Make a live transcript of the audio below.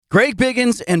Greg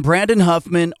Biggins and Brandon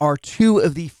Huffman are two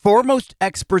of the foremost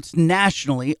experts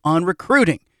nationally on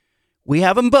recruiting. We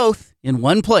have them both in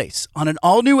one place on an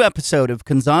all-new episode of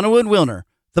Canzano and Wilner,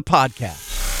 the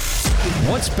podcast.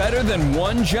 What's better than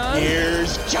one John?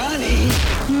 Here's Johnny.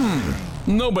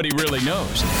 Nobody really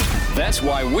knows. That's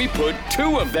why we put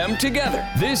two of them together.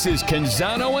 This is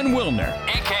Canzano and Wilner,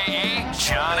 a.k.a.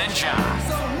 John and John.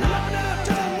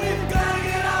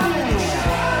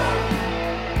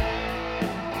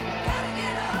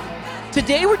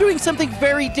 Today we're doing something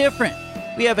very different.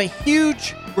 We have a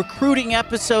huge recruiting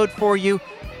episode for you.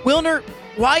 Wilner,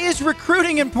 why is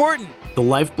recruiting important? The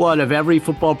lifeblood of every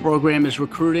football program is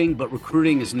recruiting, but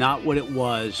recruiting is not what it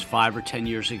was 5 or 10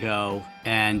 years ago,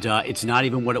 and it's not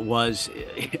even what it was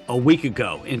a week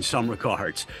ago in some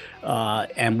regards.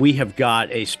 And we have got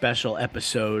a special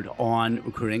episode on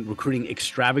recruiting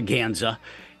extravaganza.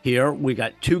 Here we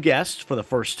got two guests for the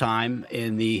first time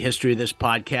in the history of this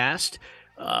podcast.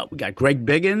 We got Greg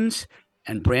Biggins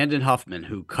and Brandon Huffman,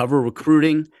 who cover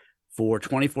recruiting for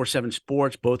 24/7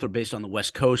 Sports. Both are based on the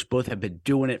West Coast. Both have been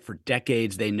doing it for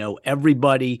decades. They know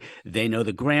everybody. They know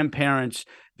the grandparents.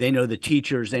 They know the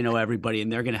teachers. They know everybody.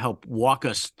 And they're going to help walk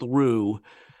us through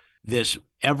this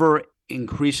ever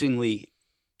increasingly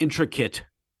intricate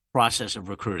process of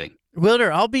recruiting.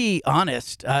 Wilner, I'll be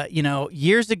honest.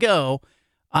 Years ago,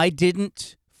 I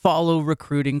didn't follow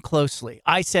recruiting closely.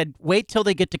 I said, wait till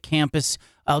they get to campus.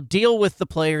 I'll deal with the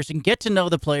players and get to know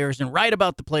the players and write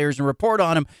about the players and report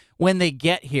on them when they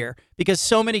get here, because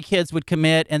so many kids would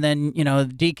commit and then,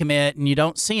 decommit and you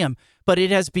don't see them. But it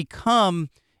has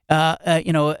become,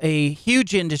 a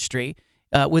huge industry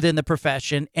within the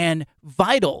profession and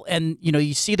vital. And,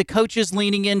 you see the coaches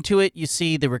leaning into it. You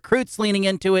see the recruits leaning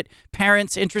into it.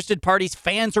 Parents, interested parties,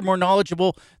 fans are more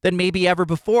knowledgeable than maybe ever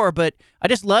before. But I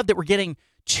just love that we're getting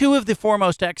two of the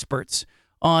foremost experts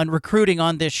on recruiting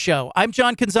on this show. I'm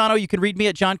John Canzano. You can read me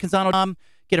at johncanzano.com.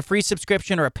 Get a free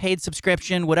subscription or a paid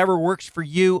subscription. Whatever works for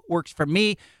you works for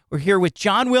me. We're here with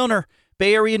John Wilner,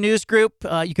 Bay Area News Group.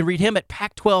 You can read him at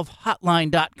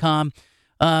pac12hotline.com.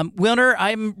 Wilner,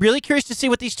 I'm really curious to see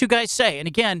what these two guys say. And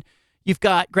again, you've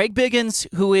got Greg Biggins,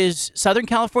 who is Southern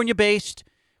California based.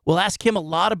 We'll ask him a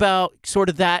lot about sort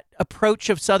of that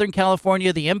approach of Southern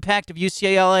California, the impact of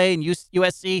UCLA and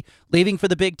USC leaving for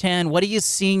the Big Ten. What are you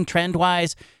seeing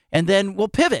trend-wise? And then we'll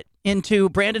pivot into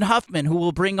Brandon Huffman, who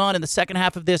we'll bring on in the second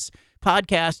half of this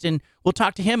podcast, and we'll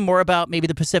talk to him more about maybe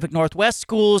the Pacific Northwest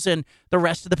schools and the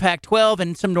rest of the Pac-12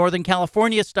 and some Northern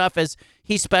California stuff as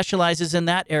he specializes in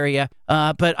that area.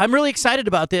 But I'm really excited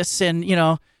about this, and,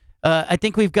 I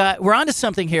think we're onto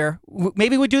something here.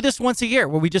 Maybe we do this once a year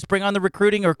where we just bring on the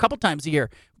recruiting, or a couple times a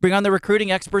year, bring on the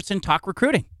recruiting experts and talk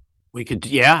recruiting. We could,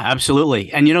 yeah,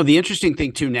 absolutely. And, the interesting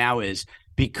thing too now is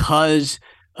because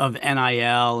of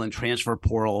NIL and transfer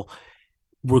portal,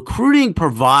 recruiting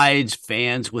provides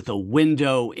fans with a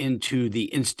window into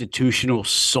the institutional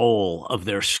soul of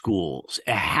their schools.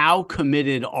 How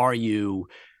committed are you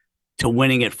to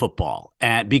winning at football?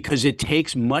 Because it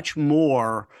takes much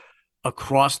more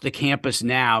across the campus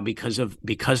now because of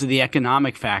the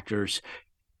economic factors.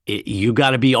 You got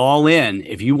to be all in.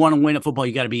 If you want to win at football,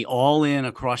 you got to be all in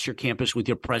across your campus with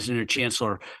your president or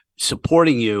chancellor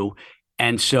supporting you.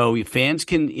 And so fans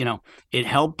can, it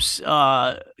helps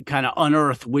kind of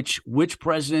unearth which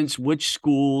presidents, which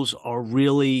schools are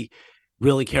really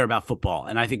care about football.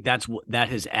 And I think that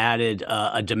has added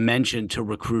a dimension to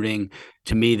recruiting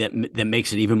to me that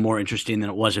makes it even more interesting than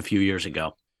it was a few years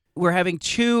ago. We're having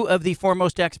two of the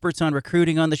foremost experts on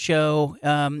recruiting on the show.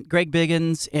 Greg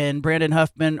Biggins and Brandon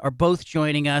Huffman are both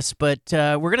joining us, but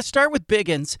we're going to start with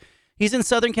Biggins. He's in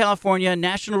Southern California,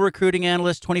 national recruiting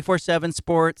analyst, 24/7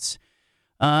 Sports.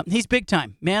 He's big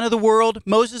time, man of the world,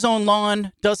 mows his own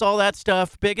lawn, does all that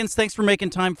stuff. Biggins, thanks for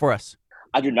making time for us.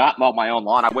 I do not mow my own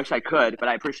lawn. I wish I could, but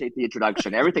I appreciate the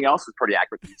introduction. Everything else is pretty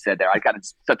accurate what you said there. I got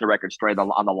to set the record straight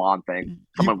on the lawn thing.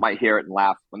 Someone might hear it and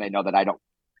laugh when they know that I don't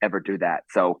ever do that.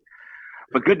 So,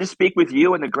 but good to speak with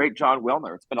you and the great John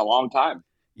Wilner. It's been a long time.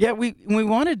 Yeah, we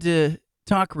wanted to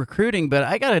talk recruiting, but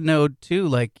I got to know too,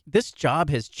 like, this job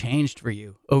has changed for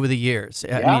you over the years.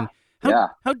 I mean,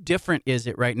 how different is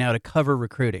it right now to cover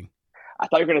recruiting? I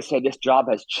thought you were going to say this job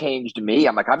has changed me.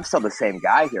 I'm like, I'm still the same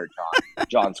guy here,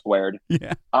 John Squared.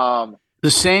 Yeah. The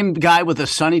same guy with a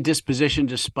sunny disposition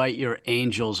despite your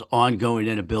Angels' ongoing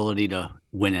inability to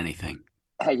win anything.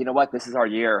 Hey, you know what? This is our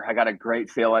year. I got a great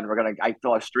feeling. I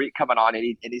feel a streak coming on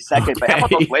any second. Okay. But how about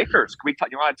those Lakers? Can we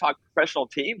talk? You want to talk professional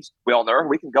teams, Wilner?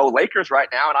 We can go Lakers right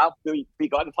now, and I'll be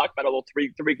glad to talk about a little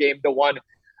three game to one.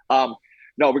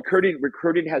 No,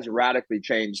 recruiting has radically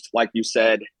changed, like you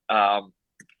said. I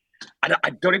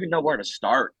don't even know where to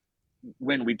start.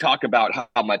 when we talk about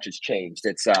how much it's changed.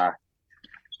 It's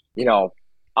you know,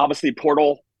 obviously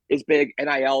portal is big,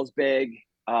 NIL is big.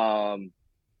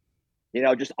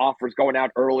 Just offers going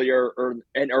out earlier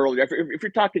and earlier. If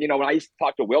you're talking, when I used to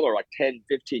talk to Willer like 10,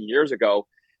 15 years ago,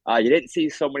 you didn't see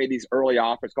so many of these early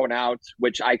offers going out,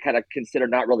 which I kind of consider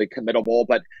not really committable.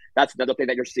 But that's another thing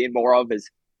that you're seeing more of is,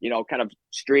 kind of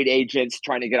street agents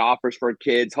trying to get offers for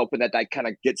kids, hoping that kind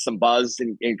of gets some buzz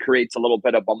and creates a little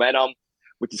bit of momentum,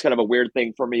 which is kind of a weird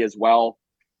thing for me as well.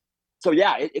 So,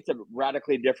 yeah, it's a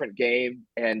radically different game.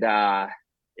 And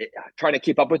trying to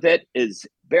keep up with it is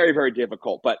very, very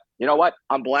difficult. But you know what?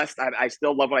 I'm blessed. I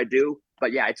still love what I do.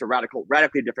 But, yeah, it's a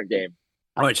radically different game.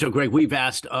 All right. So, Greg, we've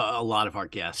asked a lot of our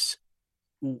guests,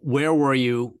 where were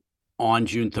you on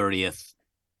June 30th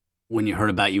when you heard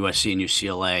about USC and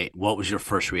UCLA? What was your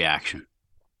first reaction?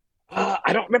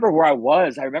 I don't remember where I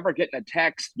was. I remember getting a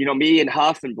text. Me and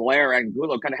Huff and Blair and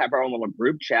Gulo kind of have our own little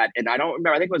group chat. And I don't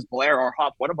remember. I think it was Blair or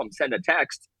Huff. One of them sent a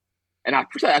text. And I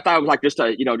thought it was like just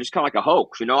kind of like a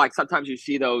hoax. Like sometimes you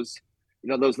see those,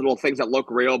 those little things that look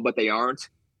real, but they aren't.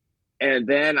 And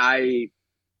then I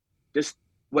just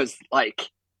was like,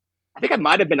 I think I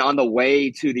might have been on the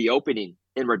way to the opening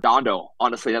in Redondo,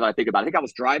 honestly, now that I think about it. I think I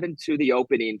was driving to the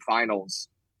opening finals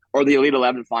or the Elite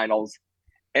 11 finals.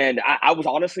 And I was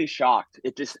honestly shocked.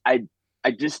 It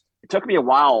took me a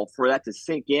while for that to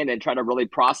sink in and try to really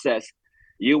process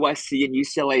USC and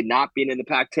UCLA not being in the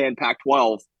Pac-10,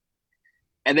 Pac-12.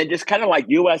 And then just kind of like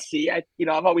USC,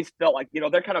 I've always felt like,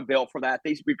 they're kind of built for that.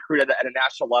 They recruit at a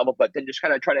national level, but then just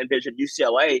kind of trying to envision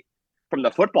UCLA from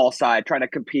the football side, trying to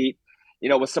compete,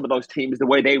 with some of those teams, the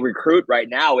way they recruit right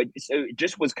now. It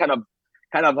just was kind of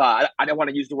I don't want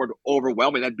to use the word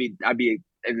overwhelming. That'd be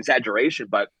an exaggeration,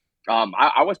 but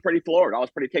I was pretty floored. I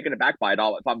was pretty taken aback by it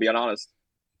all, if I'm being honest.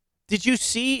 Did you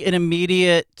see an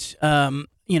immediate,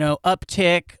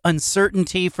 uptick,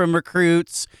 uncertainty from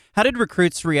recruits? How did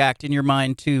recruits react in your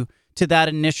mind to that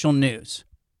initial news?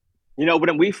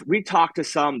 When we talked to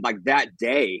some like that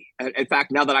day, in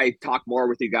fact, now that I talk more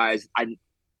with you guys, I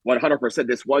 100%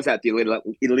 this was at the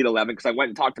Elite 11 because I went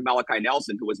and talked to Malachi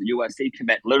Nelson, who was a USC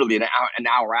commit literally an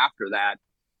hour after that.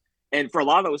 And for a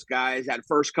lot of those guys, that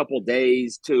first couple of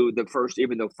days to the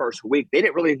first week, they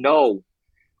didn't really know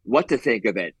what to think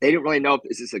of it. They didn't really know,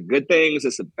 is this a good thing? Is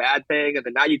this a bad thing? And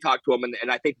then now you talk to them,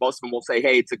 and I think most of them will say,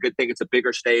 hey, it's a good thing. It's a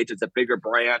bigger stage. It's a bigger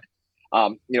brand.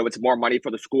 It's more money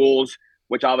for the schools,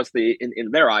 which obviously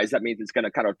in their eyes, that means it's going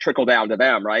to kind of trickle down to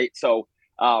them, right? So,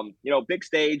 big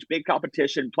stage, big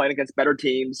competition, playing against better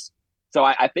teams. So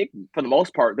I think for the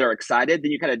most part, they're excited.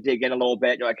 Then you kind of dig in a little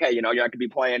bit. You're like, hey, you're not going to be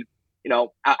playing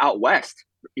out west,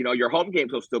 your home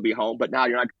games will still be home, but now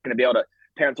you're not going to be able to,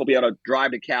 parents will be able to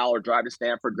drive to Cal or drive to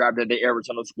Stanford, drive to the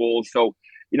Arizona schools. So,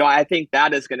 I think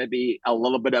that is going to be a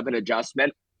little bit of an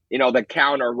adjustment. The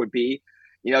counter would be,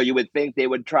 you would think they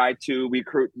would try to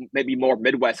recruit maybe more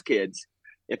Midwest kids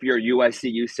if you're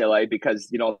USC, UCLA,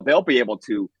 because, they'll be able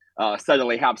to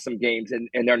suddenly have some games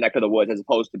in their neck of the woods as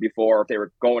opposed to before if they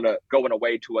were going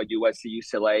away to a USC,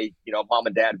 UCLA, mom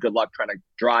and dad, good luck trying to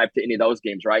drive to any of those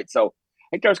games, right? So I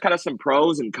think there's kind of some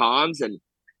pros and cons, and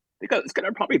because it's going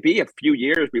to probably be a few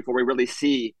years before we really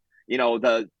see,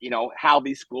 how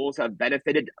these schools have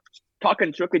benefited.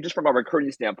 Talking strictly just from a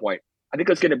recruiting standpoint, I think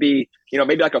it's going to be,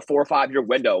 maybe like a 4 or 5 year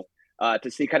window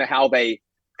to see kind of how they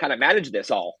kind of manage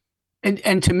this all.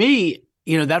 And to me,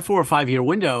 that 4 or 5 year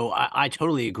window, I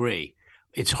totally agree.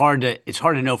 It's hard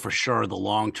to know for sure the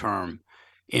long-term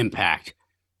impact,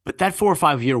 but that 4 or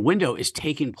 5 year window is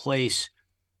taking place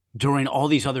during all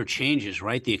these other changes,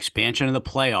 right? The expansion of the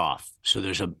playoff. So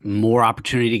there's a more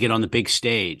opportunity to get on the big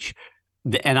stage,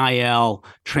 the NIL,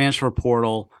 transfer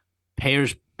portal,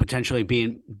 payers potentially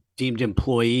being deemed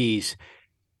employees.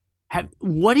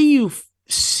 What are you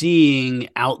seeing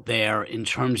out there in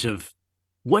terms of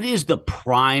what is the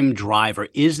prime driver?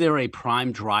 Is there a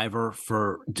prime driver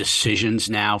for decisions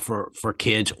now for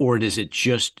kids, or does it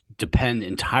just depend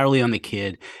entirely on the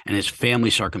kid and his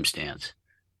family circumstance?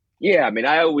 Yeah, I mean,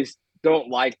 I always don't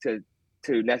like to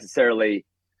necessarily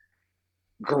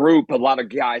group a lot of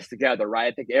guys together,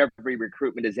 right? I think every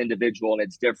recruitment is individual and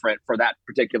it's different for that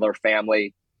particular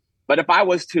family. But if I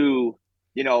was to,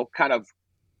 kind of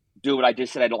do what I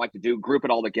just said I don't like to do, group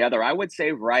it all together, I would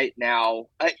say right now,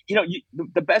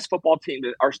 the best football teams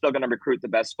are still going to recruit the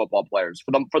best football players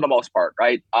for the most part,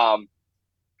 right?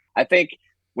 I think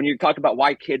when you talk about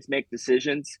why kids make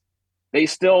decisions, they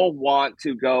still want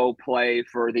to go play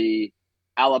for the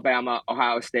Alabama,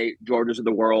 Ohio State, Georgias of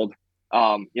the world.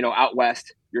 Out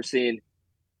west, you're seeing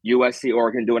USC,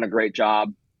 Oregon doing a great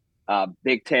job.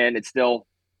 Big Ten, it's still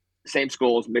the same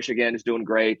schools. Michigan is doing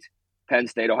great. Penn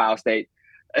State, Ohio State.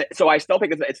 So I still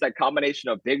think it's that combination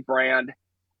of big brand.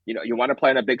 You want to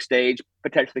play on a big stage,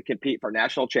 potentially compete for a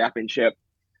national championship.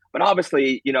 But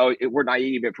obviously, we're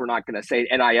naive if we're not going to say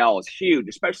NIL is huge,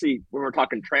 especially when we're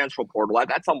talking transfer portal.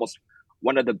 That's almost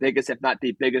one of the biggest, if not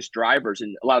the biggest drivers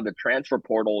in a lot of the transfer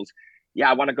portals. Yeah,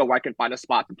 I want to go where I can find a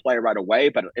spot to play right away,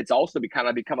 but it's also become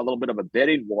a little bit of a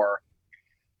bidding war.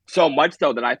 So much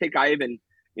so that I think I even,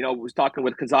 was talking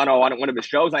with Canzano on one of his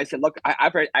shows. I said, look,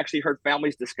 I've actually heard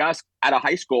families discuss at a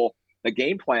high school, the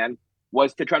game plan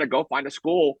was to try to go find a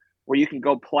school where you can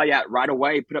go play at right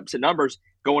away, put up some numbers,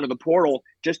 go into the portal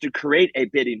just to create a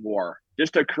bidding war,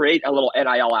 just to create a little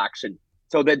NIL action.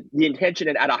 So that the intention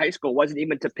at a high school wasn't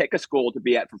even to pick a school to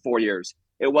be at for 4 years.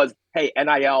 It was, hey,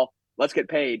 NIL, let's get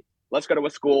paid. Let's go to a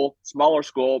school, smaller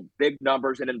school, big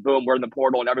numbers, and then boom, we're in the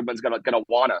portal and everyone's gonna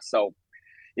want us. So,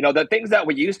 the things that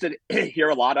we used to hear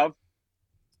a lot of,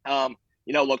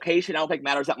 location, I don't think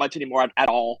matters that much anymore at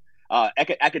all.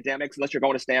 Academics, unless you're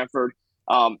going to Stanford,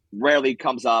 rarely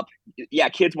comes up. Yeah,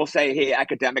 kids will say, hey,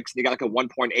 academics, you got like a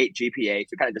 1.8 GPA.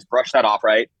 So kind of just brush that off,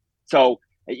 right? So,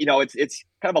 it's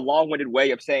kind of a long-winded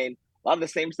way of saying a lot of the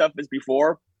same stuff as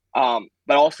before. But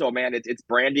also, man, it's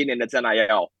branding and it's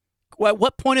NIL. Well, at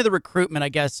what point of the recruitment, I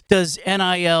guess, does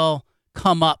NIL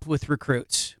come up with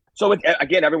recruits? So,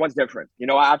 again, everyone's different.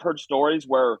 I've heard stories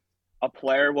where a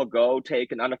player will go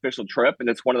take an unofficial trip, and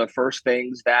it's one of the first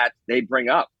things that they bring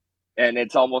up. And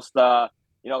it's almost,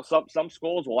 some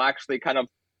schools will actually kind of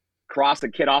cross the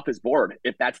kid off his board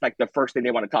if that's like the first thing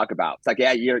they want to talk about. It's like,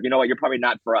 yeah, you know what, you're probably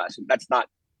not for us. That's not.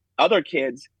 Other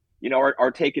kids,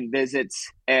 are taking visits,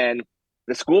 and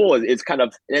the school is kind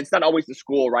of, it's not always the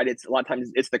school, right? It's a lot of times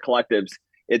it's the collectives.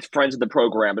 It's friends of the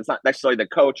program. It's not necessarily the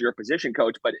coach or your position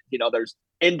coach, but there's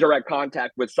indirect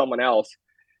contact with someone else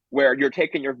where you're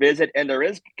taking your visit, and there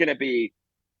is going to be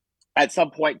at some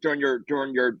point during your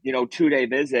 2-day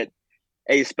visit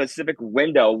a specific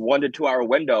window, 1 to 2 hour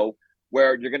window,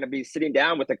 where you're going to be sitting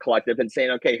down with the collective and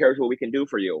saying, okay, here's what we can do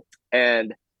for you.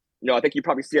 And I think you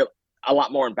probably see it a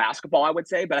lot more in basketball, I would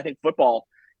say, but I think football,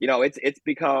 it's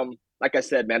become, like I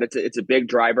said, man, it's a big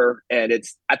driver, and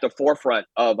it's at the forefront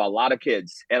of a lot of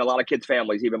kids and a lot of kids'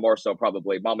 families, even more so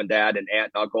probably mom and dad and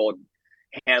aunt and uncle and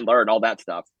handler and all that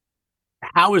stuff.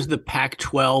 How is the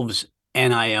Pac-12's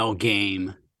NIL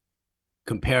game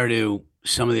compared to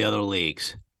some of the other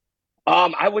leagues?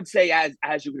 I would say,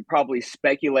 as you could probably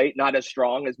speculate, not as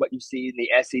strong as what you see in the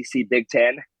SEC, Big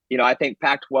Ten. I think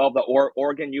Pac-12, the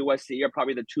Oregon, USC are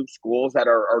probably the two schools that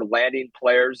are landing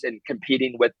players and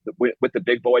competing with the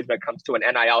big boys when it comes to an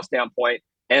NIL standpoint.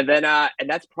 And then, and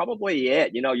that's probably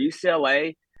it.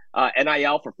 UCLA,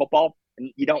 NIL for football,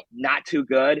 not too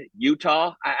good.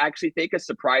 Utah, I actually think is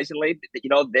surprisingly,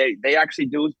 they actually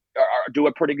do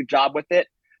a pretty good job with it.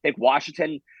 I think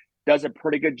Washington does a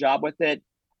pretty good job with it.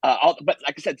 But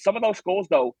like I said, some of those schools,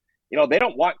 though, they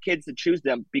don't want kids to choose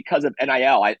them because of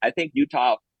NIL. I think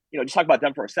Utah, just talk about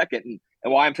them for a second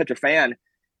and why I'm such a fan.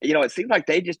 It seems like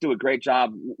they just do a great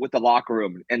job with the locker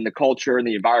room and the culture and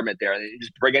the environment there. They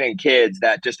just bringing in kids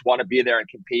that just want to be there and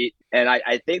compete. And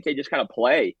I think they just kind of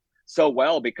play so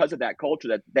well because of that culture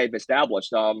that they've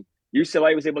established.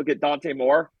 UCLA was able to get Dante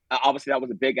Moore. Obviously, that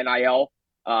was a big NIL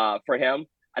for him.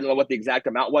 I don't know what the exact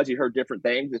amount was. You heard different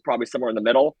things. It's probably somewhere in the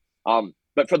middle.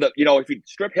 But for the, if you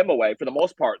strip him away, for the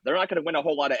most part, they're not going to win a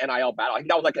whole lot of NIL battle. I think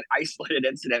that was like an isolated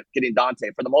incident getting Dante.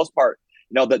 For the most part,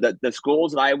 the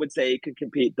schools that I would say can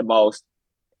compete the most,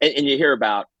 and you hear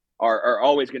about, are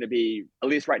always going to be, at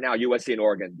least right now, USC and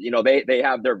Oregon.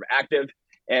 They're active,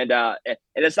 and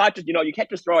it's not just, you can't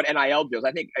just throw out NIL deals.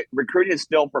 I think recruiting is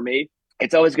still, for me,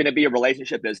 it's always going to be a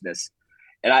relationship business,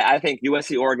 and I think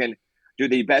USC, Oregon do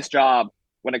the best job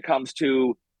when it comes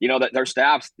to that their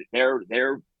staffs.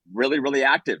 They're really, really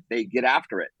active. They get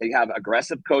after it. They have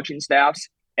aggressive coaching staffs,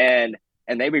 and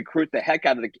they recruit the heck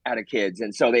out of kids.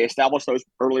 And so they establish those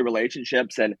early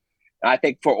relationships. And I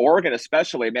think for Oregon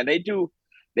especially, man, they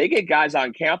get guys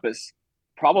on campus,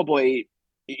 probably,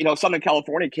 Southern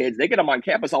California kids, they get them on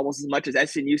campus almost as much as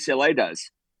SC and UCLA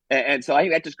does. And so I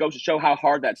think that just goes to show how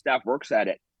hard that staff works at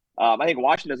it. I think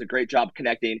Washington does a great job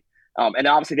connecting. And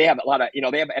obviously they have a lot of,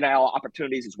 they have NIL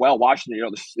opportunities as well. Washington,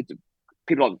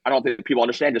 I don't think people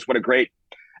understand just what a great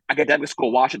academic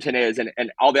school Washington is,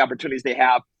 and all the opportunities they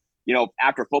have,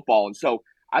 after football. And so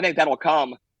I think that'll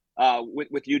come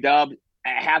with UW.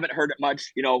 I haven't heard it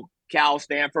much, Cal,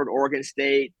 Stanford, Oregon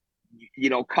State,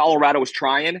 Colorado is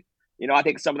trying. I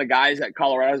think some of the guys that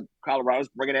Colorado's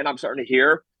bringing in, I'm starting to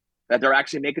hear that they're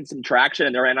actually making some traction,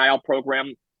 and their NIL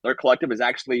program, their collective is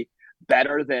actually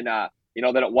better than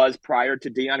than it was prior to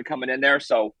Dion coming in there.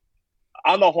 So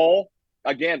on the whole,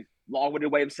 again,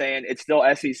 long-winded way of saying it's still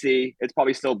SEC. It's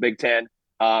probably still Big Ten.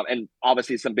 and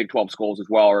obviously some Big 12 schools as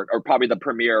well, or probably the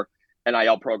premier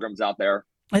NIL programs out there.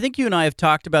 I think you and I have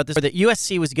talked about this, that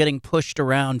USC was getting pushed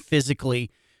around physically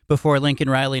before Lincoln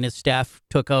Riley and his staff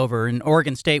took over. And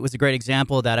Oregon State was a great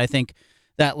example of that. I think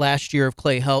that last year of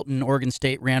Clay Helton, Oregon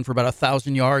State ran for about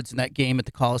 1,000 yards in that game at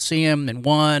the Coliseum and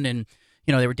won. And,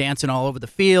 they were dancing all over the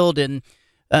field. And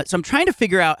so I'm trying to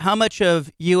figure out how much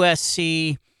of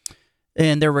USC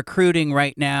and their recruiting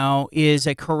right now is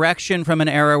a correction from an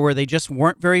era where they just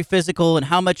weren't very physical, and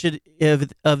how much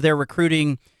of their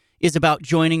recruiting is about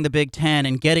joining the Big Ten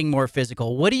and getting more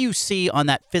physical. What do you see on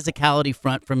that physicality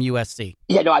front from USC?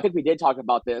 Yeah, no, I think we did talk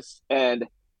about this. And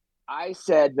I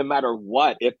said no matter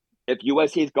what, if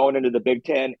USC is going into the Big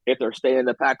Ten, if they're staying in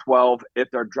the Pac-12, if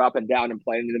they're dropping down and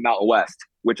playing in the Mountain West,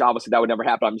 which obviously that would never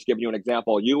happen. I'm just giving you an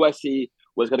example. USC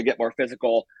was going to get more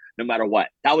physical no matter what.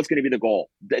 That was going to be the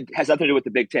goal. It has nothing to do with the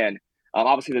Big Ten.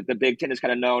 Obviously, the Big Ten is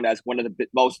kind of known as one of the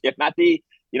most, if not the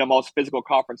most physical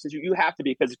conferences. You have to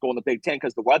be physical in the Big Ten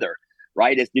because the weather,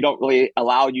 right? You don't really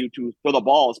allow you to throw the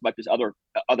ball as much as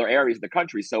other areas of the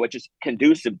country. So it's just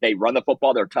conducive. They run the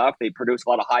football. They're tough. They produce a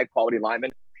lot of high-quality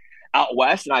linemen. Out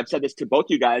West, and I've said this to both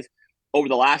you guys, over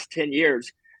the last 10 years,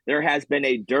 there has been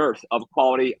a dearth of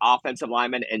quality offensive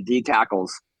linemen and D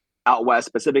tackles out West,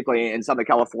 specifically in Southern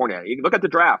California. You can look at the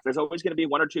draft. There's always going to be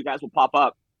one or two guys will pop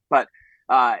up. But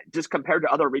just compared to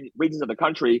other regions of the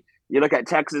country, you look at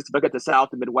Texas, look at the South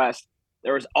and Midwest,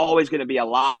 there is always going to be a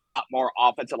lot more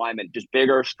offensive linemen, just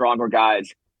bigger, stronger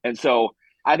guys. And so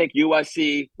I think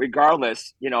USC,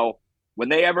 regardless,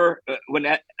 when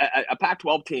a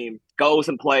Pac-12 team goes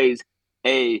and plays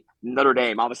a Notre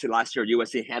Dame, obviously last year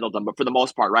USC handled them, but for the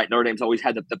most part, right, Notre Dame's always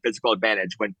had the physical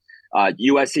advantage. When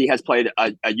USC has played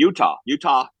a Utah,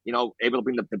 able to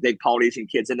bring the big Polynesian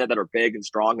kids in there that are big and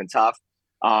strong and tough.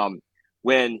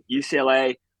 When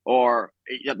UCLA or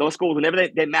those schools, whenever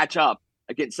they match up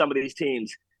against some of these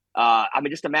teams,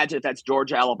 just imagine if that's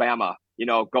Georgia, Alabama,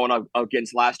 going up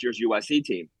against last year's USC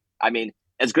team.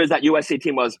 As good as that USC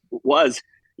team was,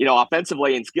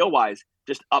 offensively and skill wise,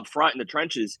 just up front in the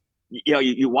trenches,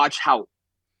 you watch how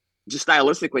just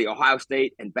stylistically Ohio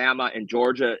State and Bama and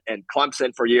Georgia and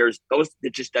Clemson for years, those are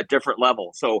just at different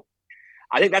level. So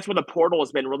I think that's where the portal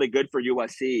has been really good for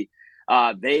USC.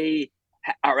 They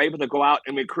are able to go out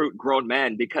and recruit grown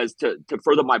men because to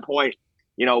further my point,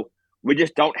 we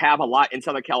just don't have a lot in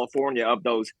Southern California of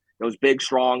those big,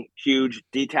 strong, huge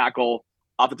D tackle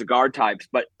offensive guard types,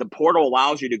 but the portal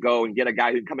allows you to go and get a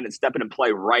guy who can come in and step in and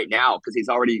play right now because he's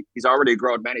already a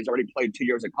grown man. He's already played 2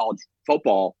 years of college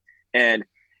football, and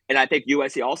I think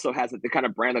USC also has the kind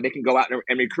of brand that they can go out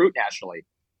and recruit nationally.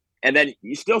 And then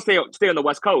you still stay on the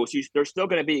West Coast. There's still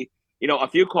going to be a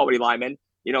few quality linemen.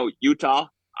 Utah.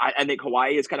 I think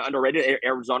Hawaii is kind of underrated.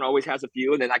 Arizona always has a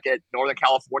few, and then I get Northern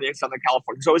California and Southern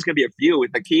California. There's always going to be a few.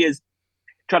 The key is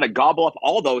trying to gobble up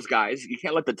all those guys. You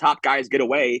can't let the top guys get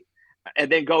away.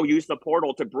 And then go use the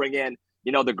portal to bring in,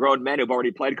 the grown men who've already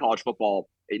played college football,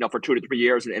 for 2 to 3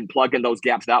 years and plug in those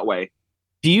gaps that way.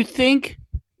 Do you think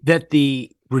that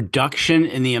the reduction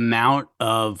in the amount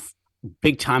of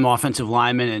big-time offensive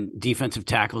linemen and defensive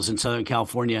tackles in Southern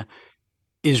California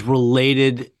is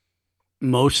related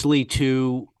mostly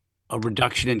to a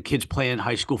reduction in kids playing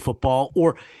high school football?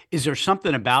 Or is there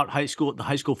something about the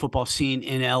high school football scene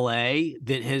in LA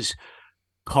that has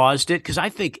caused it? Because I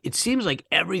think it seems like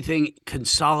everything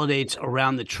consolidates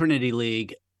around the Trinity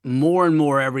League more and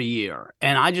more every year.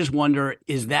 And I just wonder,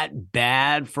 is that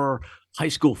bad for high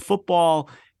school football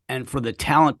and for the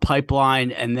talent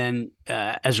pipeline? And then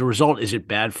as a result, is it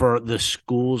bad for the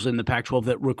schools in the Pac-12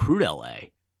 that recruit LA?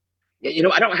 Yeah,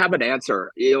 I don't have an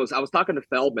answer. I was talking to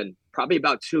Feldman probably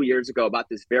about 2 years ago about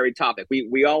this very topic.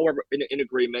 We all were in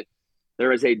agreement.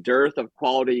 There is a dearth of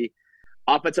quality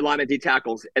offensive linemen, D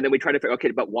tackles, and then we try to figure, okay,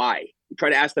 but why?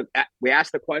 We ask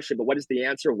the question, but what is the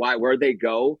answer? Why? Where they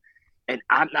go? And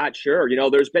I'm not sure.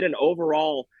 There's been an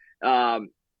overall,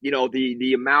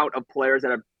 the amount of players that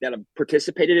have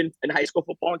participated in high school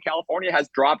football in California has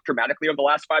dropped dramatically over the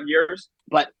last 5 years.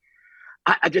 But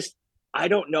I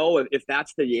don't know if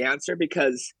that's the answer,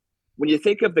 because when you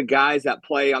think of the guys that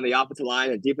play on the offensive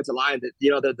line and defensive line,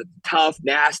 the tough,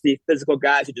 nasty, physical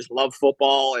guys who just love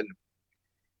football, and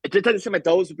it just doesn't seem like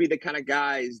those would be the kind of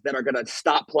guys that are going to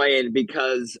stop playing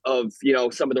because of,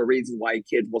 some of the reasons why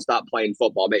kids will stop playing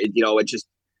football. It's just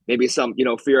maybe some,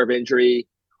 fear of injury,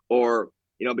 or,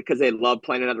 because they love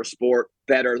playing another sport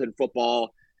better than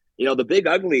football. The big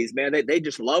uglies, man, they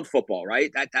just love football,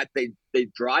 right? That they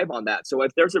drive on that. So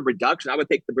if there's a reduction, I would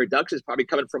think the reduction is probably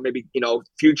coming from maybe,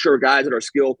 future guys that are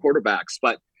skilled quarterbacks.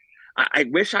 But I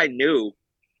wish I knew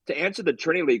to answer the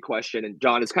Trinity League question. And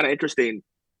John, it's kind of interesting.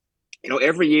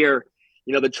 Every year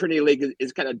the Trinity League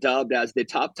is kind of dubbed as the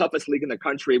toughest league in the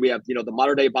country. We have, the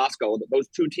modern day Bosco. Those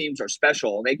two teams are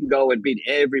special, and they can go and beat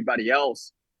everybody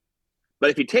else. But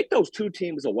if you take those two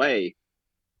teams away,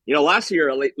 last year,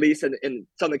 at least in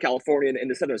Southern California, in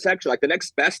the Southern section, like the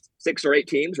next best 6 or 8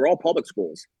 teams were all public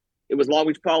schools. It was Long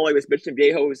Beach Poly, it was Mission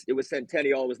Viejos, it was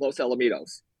Centennial, it was Los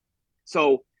Alamitos.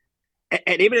 So,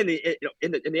 and even in the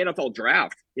NFL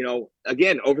draft,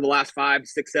 again, over the last 5,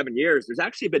 6, 7 years, there's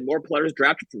actually been more players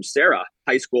drafted from Sarah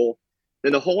High School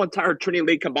than the whole entire Trinity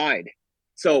League combined.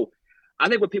 So I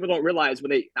think what people don't realize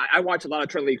when I watch a lot of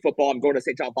Trinity League football. I'm going to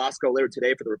St. John Bosco later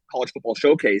today for the college football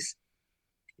showcase.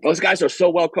 Those guys are so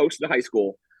well coached in high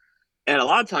school. And a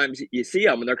lot of times you see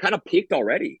them and they're kind of peaked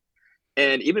already.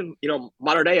 And even,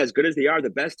 modern day, as good as they are, the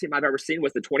best team I've ever seen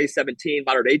was the 2017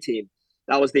 modern day team.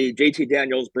 That was the JT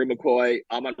Daniels, Brew McCoy,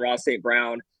 Amon-Ra St.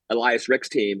 Brown, Elias Ricks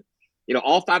team.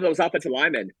 All 5 of those offensive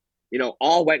linemen,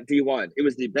 all went D1. It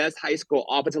was the best high school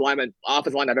offensive line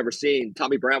I've ever seen.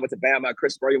 Tommy Brown went to Bama.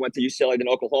 Chris Murray went to UCLA, then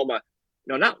Oklahoma.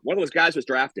 Not one of those guys was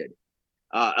drafted.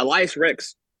 Elias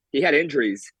Ricks, he had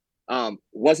injuries,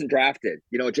 wasn't drafted.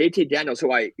 JT Daniels,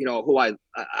 who I'll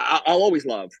always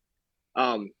love.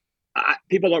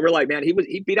 People don't realize, man,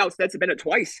 he beat out Stetson Bennett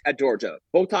twice at Georgia,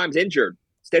 both times injured.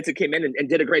 Stetson came in and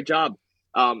did a great job.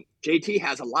 JT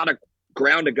has a lot of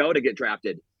ground to go to get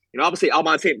drafted. Obviously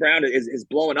Almont St. Brown is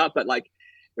blowing up, but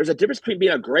there's a difference between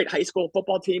being a great high school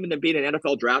football team and then being an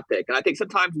NFL draft pick. And I think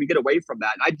sometimes we get away from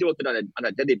that. And I deal with it on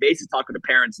a daily basis, talking to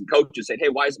parents and coaches saying, hey,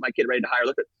 why isn't my kid ready to hire?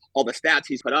 Look at all the stats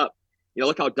he's put up.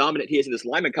 Look how dominant he is in this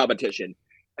lineman competition.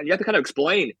 And you have to kind of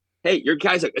explain, hey, your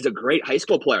guy is a great high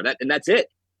school player. And that's it.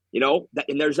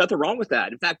 And there's nothing wrong with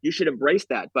that. In fact, you should embrace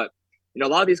that. But, a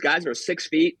lot of these guys are 6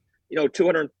 feet,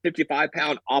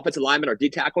 255-pound offensive linemen or D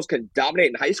tackles can dominate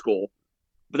in high school,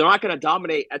 but they're not going to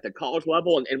dominate at the college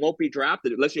level and won't be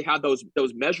drafted unless you have those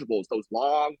measurables, those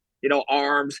long,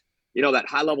 arms, that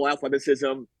high level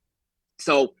athleticism.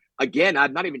 So again,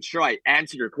 I'm not even sure I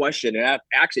answered your question, and I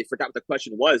actually forgot what the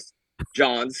question was,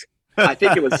 John's. I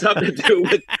think it was something to do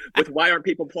with why aren't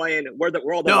people playing where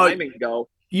all the linemen go.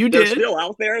 They're still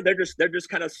out there. They're just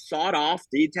kind of sawed off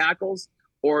D tackles,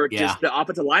 or just the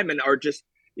offensive linemen are just,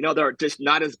 they're just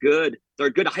not as good.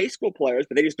 They're good high school players,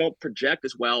 but they just don't project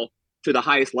as well to the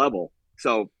highest level.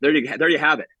 So there you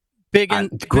have it.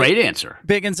 Biggins, great answer.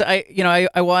 Biggins,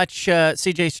 I watch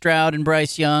C.J. Stroud and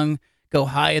Bryce Young go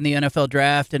high in the NFL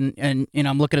draft, and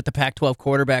I'm looking at the Pac-12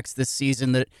 quarterbacks this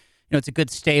season. That it's a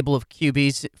good stable of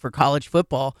QBs for college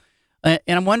football, and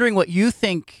I'm wondering what you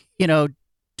think.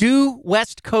 Do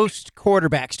West Coast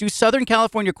quarterbacks, do Southern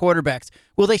California quarterbacks,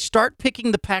 will they start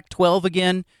picking the Pac-12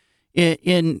 again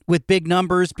in with big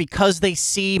numbers because they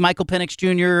see Michael Penix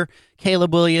Jr.,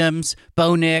 Caleb Williams,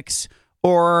 Bo Nix,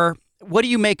 or what do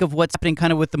you make of what's happening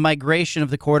kind of with the migration of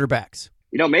the quarterbacks?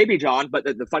 Maybe, John, but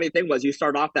the funny thing was you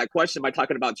started off that question by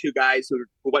talking about 2 guys who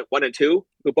went 1 and 2,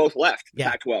 who both left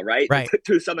Pac-12, right? Right.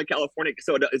 To Southern California.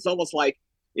 So it's almost like,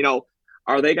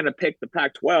 are they going to pick the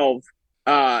Pac-12?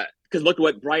 Because look at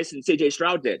what Bryce and C.J.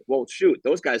 Stroud did. Well, shoot,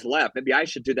 those guys left. Maybe I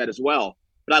should do that as well.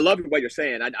 But I love what you're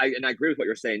saying. I agree with what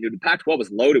you're saying. Dude, the Pac-12 is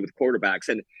loaded with quarterbacks.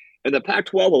 And the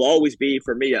Pac-12 will always be,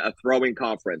 for me, a throwing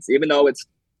conference. Even though it's,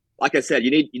 like I said,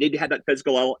 you need to have that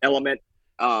physical element.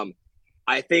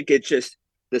 I think it's just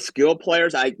the skill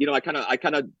players. I kind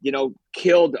of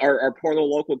killed our poor little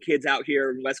local kids out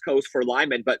here in West Coast for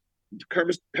linemen. But in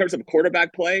terms of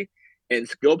quarterback play and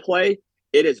skill play,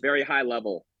 it is very high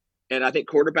level. And I think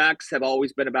quarterbacks have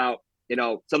always been about,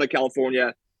 Southern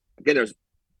California. Again, there's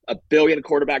a billion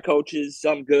quarterback coaches,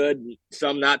 some good,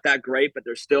 some not that great, but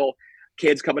there's still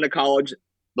kids coming to college a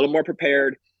little more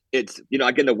prepared. It's,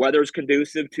 again, the weather is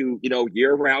conducive to,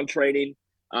 year-round training,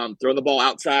 throwing the ball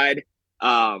outside.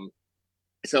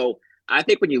 So I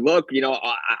think when you look,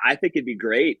 I think it'd be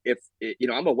great if,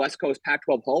 I'm a West Coast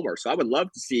Pac-12 homer, so I would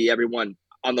love to see everyone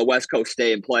on the West Coast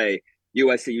stay and play.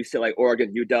 USC, UCLA,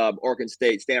 Oregon, UW, Oregon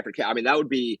State, Stanford. I mean, that would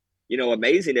be,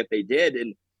 amazing if they did.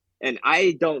 And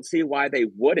I don't see why they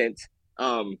wouldn't.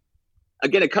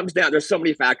 Again, it comes down, there's so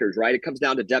many factors, right? It comes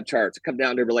down to depth charts. It comes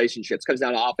down to relationships. It comes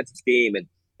down to offensive scheme.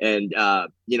 And do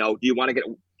you want to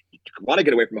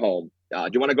get away from home? Do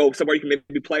you want to go somewhere you can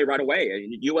maybe play right away?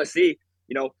 And USC,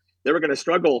 they were going to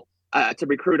struggle to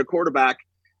recruit a quarterback,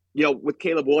 with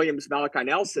Caleb Williams, Malachi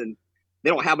Nelson. They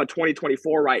don't have a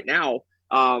 2024 right now.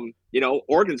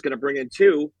 Oregon's going to bring in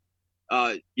 2.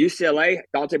 UCLA,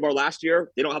 Dante Moore last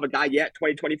year, they don't have a guy yet.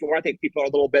 2024, I think people are a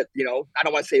little bit, I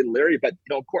don't want to say leery, but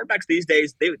quarterbacks these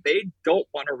days, they don't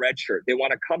want a red shirt. They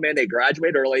want to come in, they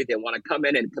graduate early, they want to come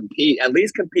in and compete, at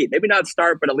least compete. Maybe not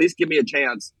start, but at least give me a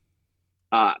chance.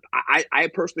 I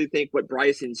personally think what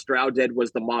Bryce and Stroud did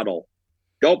was the model.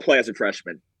 Don't play as a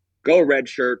freshman. Go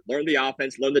redshirt, learn the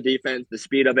offense, learn the defense, the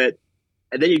speed of it,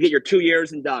 and then you get your 2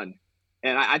 years and done.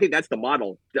 And I think that's the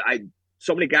model.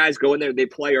 So many guys go in there, they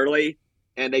play early,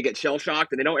 and they get shell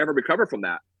shocked, and they don't ever recover from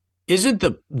that. Isn't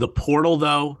the portal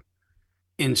though,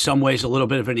 in some ways, a little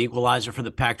bit of an equalizer for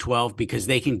the Pac-12 because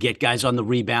they can get guys on the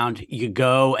rebound? You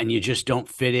go and you just don't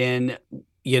fit in,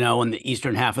 in the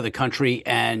eastern half of the country,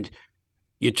 and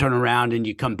you turn around and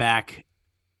you come back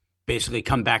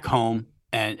home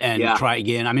and try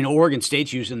again. I mean, Oregon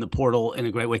State's using the portal in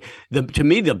a great way. To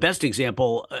me, the best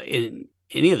example in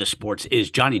any of the sports is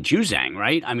Johnny Juzang,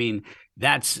 right? I mean,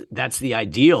 that's the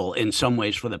ideal in some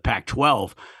ways for the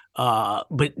Pac-12.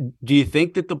 But do you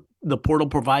think that the portal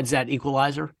provides that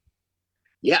equalizer?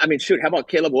 Yeah, I mean, shoot, how about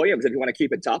Caleb Williams if you want to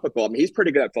keep it topical? I mean, he's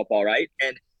pretty good at football, right?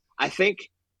 And I think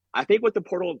what the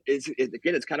portal is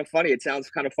again, it's kind of funny. It sounds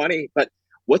kind of funny, but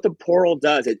what the portal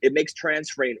does, it makes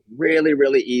transferring really,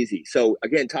 really easy. So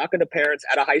again, talking to parents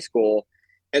at a high school,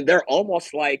 and they're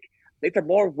almost like, I think they're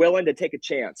more willing to take a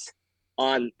chance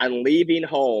on leaving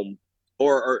home,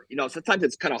 or sometimes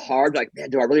it's kind of hard. Like, man,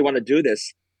 do I really want to do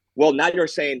this? Well, now you're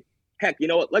saying, heck, you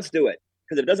know what? Let's do it,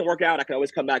 because if it doesn't work out, I can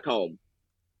always come back home.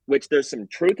 Which there's some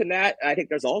truth in that. I think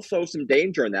there's also some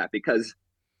danger in that, because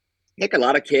I think a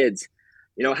lot of kids,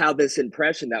 have this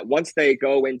impression that once they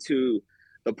go into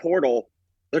the portal,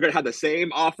 they're going to have the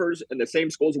same offers and the same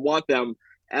schools want them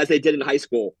as they did in high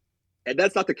school. And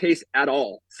that's not the case at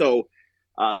all. So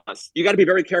you got to be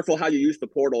very careful how you use the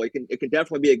portal. It can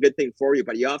definitely be a good thing for you,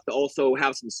 but you have to also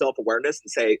have some self-awareness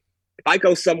and say, if I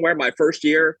go somewhere my first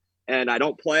year and I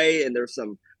don't play, and there's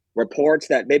some reports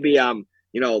that maybe I'm,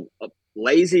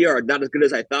 lazy or not as good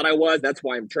as I thought I was, that's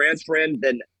why I'm transferring,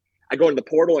 then I go into the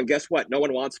portal and guess what? No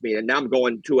one wants me. And now I'm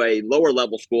going to a lower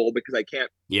level school because I can't,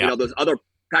 those other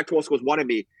Pac-12 schools wanted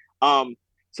me. To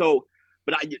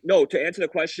answer the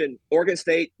question, Oregon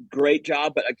State, great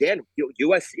job. But again,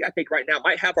 USC, I think right now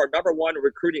might have our number one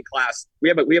recruiting class. We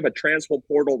have a transfer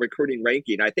portal recruiting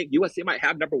ranking. I think USC might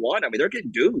have number one. I mean, they're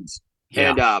getting dudes. Yeah.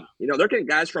 And, they're getting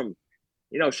guys from,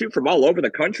 from all over the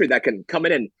country that can come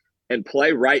in and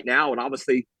play right now. And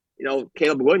obviously,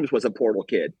 Caleb Williams was a portal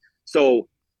kid. So,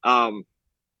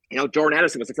 Jordan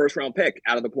Addison was the first round pick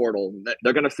out of the portal.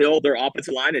 They're going to fill their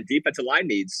offensive line and defensive line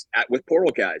needs with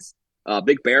portal guys.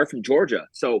 Big Bear from Georgia.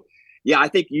 So, yeah, I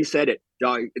think you said it,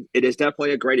 John. It is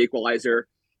definitely a great equalizer.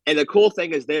 And the cool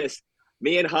thing is this: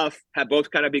 me and Huff have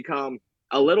both kind of become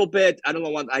a little bit, I don't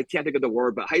know, I can't think of the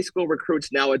word, but high school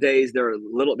recruits nowadays,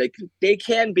 they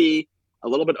can be a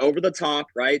little bit over the top,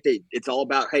 right? It's all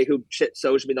about, hey, who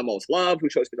shows me the most love, who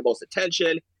shows me the most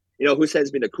attention, who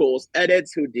sends me the coolest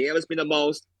edits, who DMs me the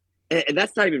most. And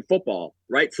that's not even football,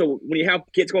 right? So when you have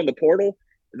kids going to the portal,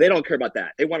 they don't care about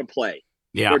that. They want to play.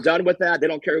 Yeah. They're done with that. They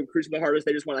don't care who recruits the hardest.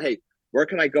 They just want to, hey, where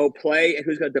can I go play and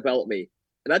who's going to develop me?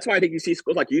 And that's why I think you see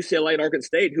schools like UCLA and Oregon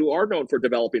State, who are known for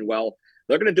developing well,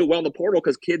 they're going to do well in the portal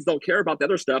because kids don't care about the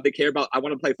other stuff. They care about, I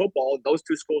want to play football. And those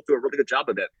two schools do a really good job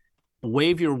of it.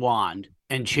 Wave your wand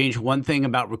and change one thing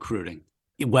about recruiting,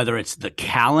 whether it's the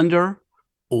calendar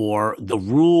or the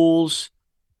rules.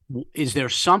 Is there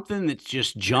something that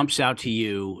just jumps out to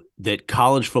you that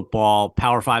college football,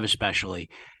 Power 5 especially,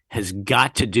 has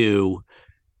got to do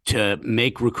to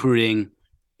make recruiting,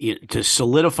 to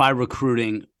solidify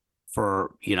recruiting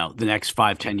for, the next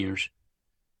 5-10 years?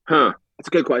 That's a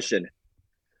good question.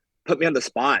 Put me on the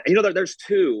spot. There's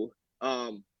two.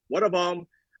 One of them,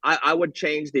 I would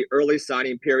change the early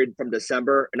signing period from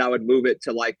December, and I would move it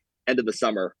to like end of the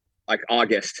summer, like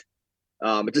August.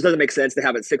 It just doesn't make sense to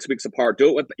have it 6 weeks apart.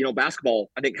 Do it with,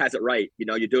 basketball, I think, has it right.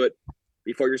 You do it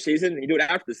before your season and you do it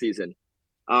after the season.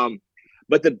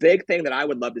 But the big thing that I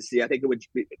would love to see, I think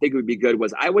it would be good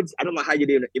was I don't know how you'd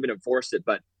even enforce it,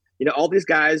 but all these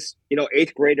guys,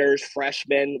 8th graders,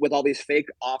 freshmen with all these fake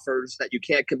offers that you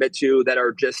can't commit to, that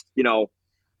are just,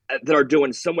 that are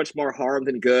doing so much more harm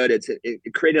than good.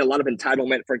 It created a lot of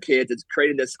entitlement for kids. It's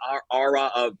created this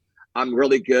aura of, I'm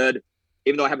really good.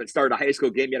 Even though I haven't started a high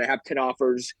school game yet, I have 10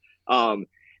 offers. And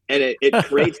it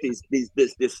creates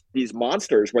these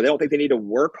monsters where they don't think they need to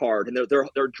work hard, and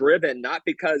they're driven not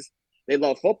because they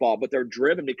love football, but they're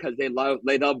driven because they love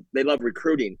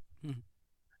recruiting. Mm-hmm.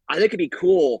 I think it'd be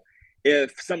cool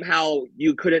if somehow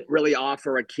you couldn't really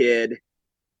offer a kid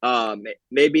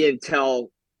maybe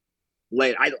until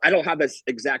late. I don't have this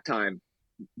exact time,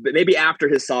 but maybe after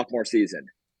his sophomore season.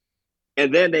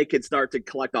 And then they could start to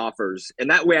collect offers. And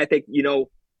that way, I think,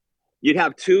 you'd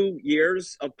have 2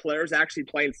 years of players actually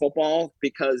playing football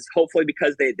because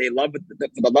they love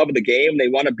the love of the game. They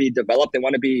want to be developed. They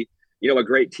want to be, a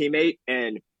great teammate.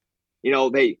 And,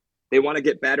 they want to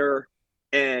get better.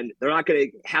 and they're not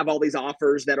going to have all these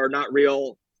offers that are not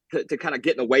real to kind of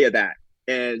get in the way of that.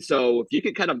 And so if you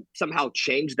can kind of somehow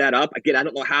change that up, again, I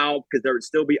don't know how, because there would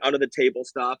still be under the table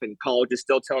stuff, and college is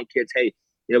still telling kids, hey,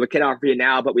 we can't offer you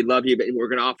now, but we love you, but we're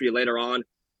going to offer you later on.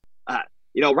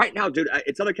 Right now, dude,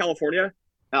 in Southern California,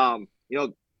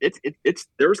 it's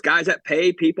there's guys that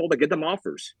pay people to get them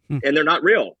offers, and they're not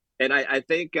real. And I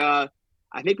think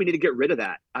we need to get rid of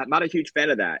that. I'm not a huge fan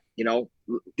of that.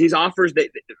 These offers,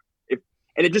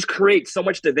 and it just creates so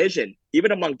much division,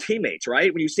 even among teammates,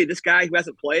 right? When you see this guy who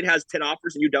hasn't played has 10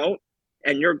 offers and you don't,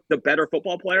 and you're the better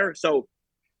football player. So,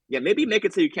 yeah, maybe make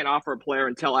it so you can't offer a player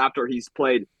until after he's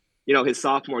played, his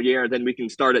sophomore year. Then we can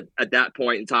start at that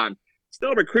point in time.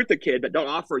 Still recruit the kid, but don't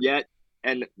offer yet.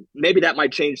 And maybe that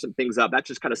might change some things up. That's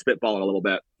just kind of spitballing a little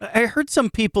bit. I heard some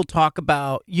people talk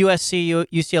about USC,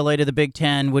 UCLA to the Big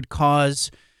Ten would cause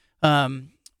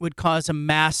a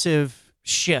massive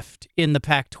shift in the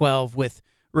Pac-12 with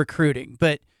recruiting.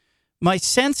 But my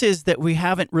sense is that we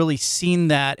haven't really seen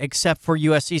that except for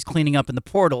USC's cleaning up in the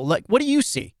portal. Like, what do you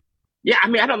see? Yeah, I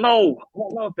mean, I don't know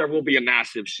if there will be a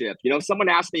massive shift. Someone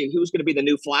asked me who's going to be the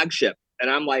new flagship. And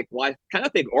I'm like, well, I kind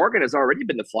of think Oregon has already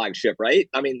been the flagship, right?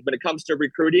 I mean, when it comes to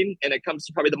recruiting and it comes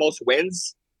to probably the most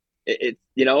wins,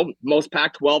 most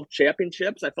Pac-12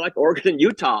 championships, I feel like Oregon and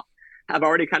Utah have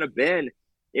already kind of been,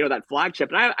 that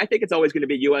flagship. And I think it's always going to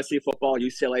be USC football,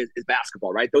 UCLA is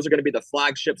basketball, right? Those are going to be the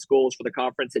flagship schools for the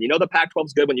conference. And the Pac-12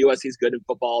 is good when USC is good in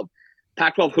football.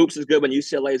 Pac-12 hoops is good when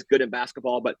UCLA is good in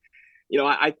basketball. But,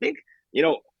 I think,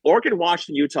 Oregon,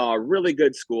 Washington, Utah are really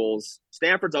good schools.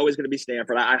 Stanford's always going to be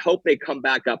Stanford. I hope they come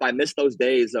back up. I miss those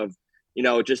days of,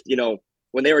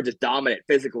 when they were just dominant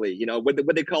physically,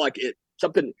 what they call like it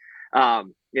something,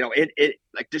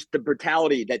 like just the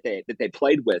brutality that they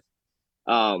played with.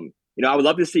 I would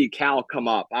love to see Cal come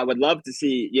up. I would love to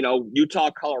see, Utah,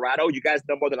 Colorado. You guys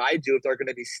know more than I do if they're going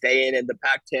to be staying in the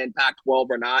Pac-10, Pac-12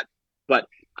 or not. But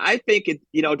I think it,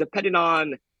 depending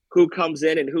on who comes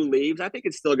in and who leaves, I think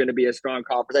it's still going to be a strong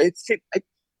conference. I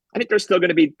think there's still going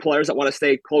to be players that want to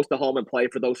stay close to home and play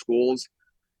for those schools.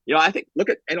 I think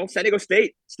San Diego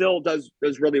State still does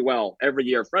really well every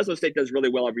year. Fresno State does really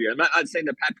well every year. I'm not saying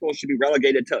the Pac-12 should be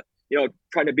relegated to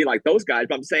trying to be like those guys,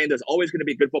 but I'm saying there's always going to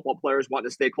be good football players wanting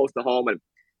to stay close to home,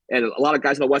 and a lot of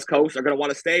guys on the West Coast are going to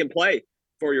want to stay and play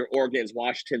for your Oregons,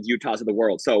 Washingtons, Utahs of the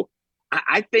world. So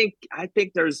I think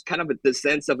there's kind of the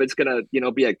sense of it's going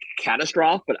to, be a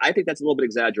catastrophe, but I think that's a little bit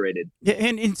exaggerated. Yeah,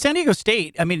 and in San Diego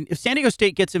State, I mean, if San Diego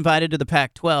State gets invited to the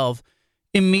Pac-12,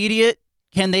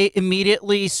 can they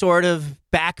immediately sort of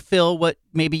backfill what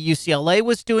maybe UCLA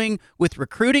was doing with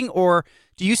recruiting, or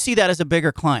do you see that as a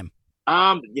bigger climb?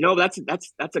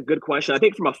 That's a good question. I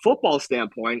think from a football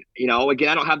standpoint, again,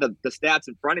 I don't have the stats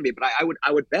in front of me, but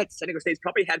I would bet San Diego State's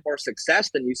probably had more success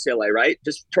than UCLA, right?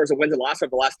 Just in terms of wins and losses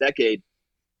over the last decade.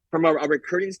 From a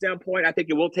recruiting standpoint, I think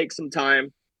it will take some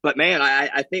time. But man,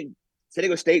 I think San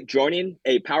Diego State joining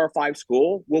a Power 5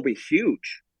 school will be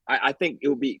huge. I think it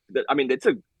will be. I mean,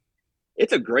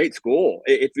 it's a great school.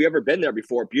 If you've ever been there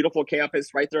before, beautiful campus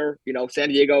right there. San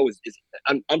Diego is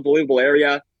an unbelievable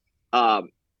area.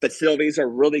 Facilities are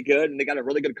really good, and they got a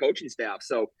really good coaching staff.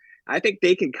 So I think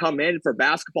they can come in for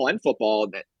basketball and football.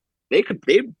 That they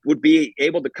would be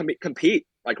able to compete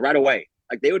like right away.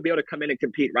 Like they would be able to come in and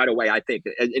compete right away. I think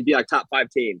and be like top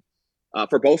 5 team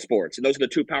for both sports. And those are the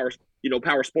two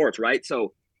power sports, right?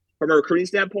 So from a recruiting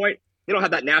standpoint, they don't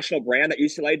have that national brand that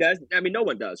UCLA does. I mean, no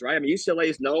one does, right? I mean, UCLA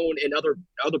is known in other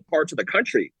parts of the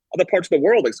country, other parts of the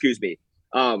world, excuse me.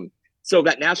 So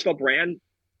that national brand,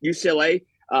 UCLA.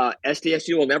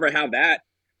 SDSU will never have that,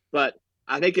 but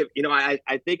I think I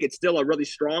think it's still a really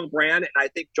strong brand, and I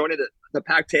think joining the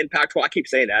Pac-10, Pac-12, I keep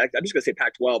saying that. I'm just gonna say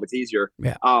Pac-12. It's easier.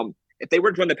 Yeah. If they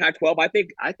were to join the Pac-12, I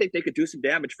think they could do some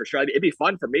damage for sure. It'd be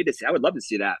fun for me to see. I would love to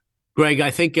see that. Greg,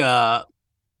 I think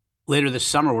later this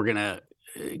summer we're gonna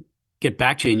get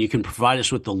back to you, and you can provide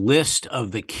us with the list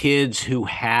of the kids who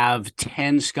have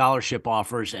 10 scholarship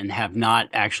offers and have not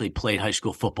actually played high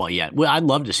school football yet. Well, I'd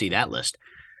love to see that list.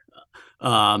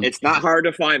 It's not hard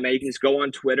to find, man. You can just go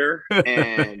on Twitter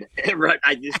and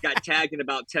I just got tagged in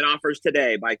about 10 offers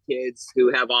today by kids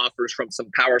who have offers from some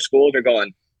power schools. They're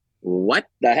going, what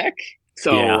the heck?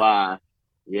 So,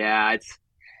 yeah, it's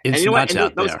and you know what?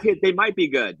 And those kids, they might be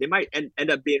good. They might end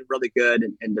up being really good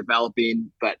and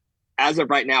developing. But as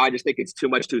of right now, I just think it's too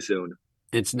much too soon.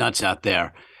 It's nuts out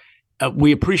there.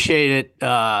 We appreciate it.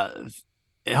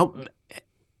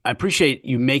 I appreciate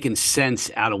you making sense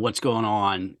out of what's going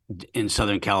on in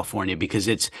Southern California, because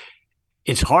it's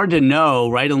hard to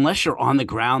know, right? Unless you're on the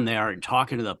ground there and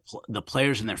talking to the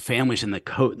players and their families and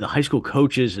the high school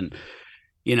coaches and,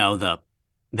 the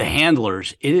the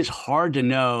handlers, it is hard to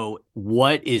know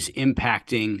what is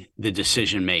impacting the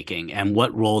decision making and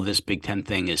what role this Big Ten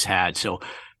thing has had. So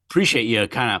appreciate you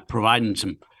kind of providing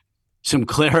some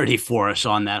clarity for us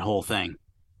on that whole thing.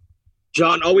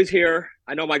 John, always here.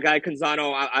 I know my guy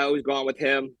Canzano. I always go on with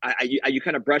him. You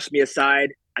kind of brushed me aside.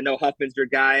 I know Huffman's your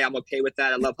guy. I'm okay with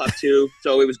that. I love Huff too.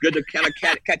 So it was good to kind of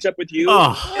catch up with you.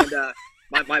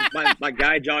 And my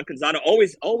guy John Canzano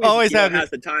always has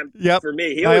the time for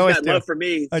me. He always got love for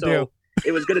me. So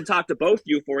it was good to talk to both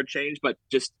you for a change. But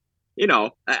just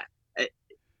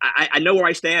I know where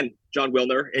I stand, John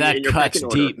Wilner. In your cuts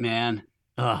deep, man.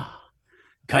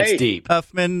 Cuts deep.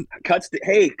 Huffman cuts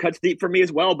deep for me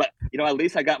as well. But at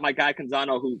least I got my guy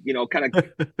Canzano, who kind of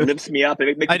lifts me up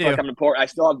and makes me feel like I'm important. I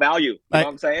still have value. You know what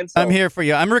I'm saying? So, I'm here for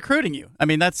you. I'm recruiting you. I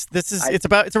mean, it's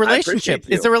a relationship.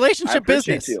 It's a relationship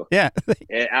business. You. Yeah,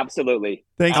 absolutely.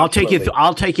 Thanks. I'll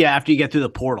take you after you get through the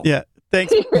portal. Yeah.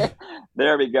 Thanks.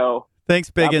 There we go.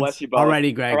 Thanks, Biggins. God bless you both. All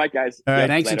righty, Greg. All right, guys. All right.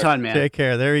 Thanks a ton, man. Take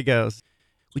care. There he goes.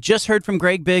 We just heard from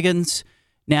Greg Biggins.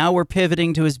 Now we're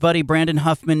pivoting to his buddy Brandon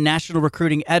Huffman, national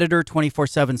recruiting editor,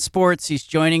 24/7 Sports. He's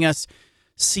joining us,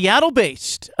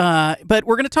 Seattle-based, but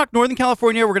we're going to talk Northern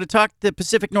California. We're going to talk the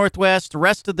Pacific Northwest, the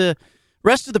rest of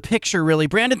the picture, really.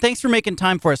 Brandon, thanks for making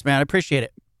time for us, man. I appreciate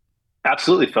it.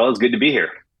 Absolutely, fellas. Good to be here.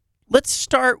 Let's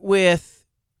start with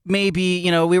maybe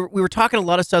we were talking a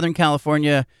lot of Southern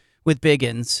California with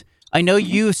Biggins. I know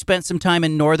you spent some time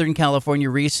in Northern California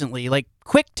recently. Like,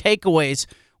 quick takeaways.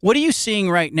 What are you seeing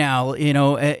right now,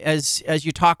 as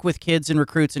you talk with kids and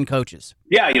recruits and coaches?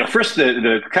 Yeah, first,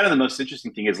 the kind of the most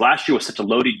interesting thing is last year was such a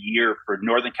loaded year for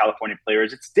Northern California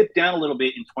players. It's dipped down a little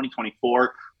bit in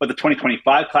 2024, but the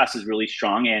 2025 class is really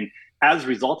strong. And as a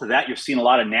result of that, you're seeing a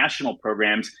lot of national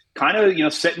programs kind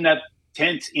of, setting up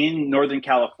tents in Northern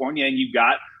California. And you've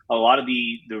got a lot of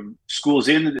the schools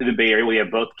in the Bay Area. We have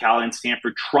both Cal and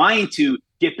Stanford trying to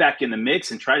get back in the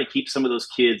mix and try to keep some of those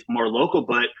kids more local.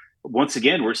 But once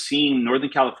again, we're seeing Northern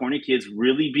California kids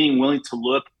really being willing to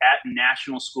look at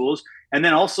national schools. And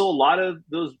then also a lot of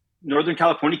those Northern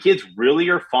California kids really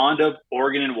are fond of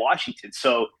Oregon and Washington.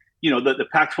 So, the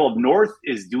Pac-12 North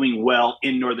is doing well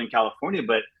in Northern California,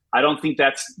 but I don't think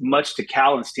that's much to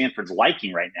Cal and Stanford's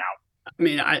liking right now. I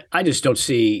mean, I just don't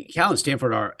see Cal and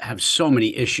Stanford have so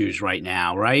many issues right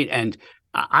now, right? And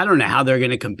I don't know how they're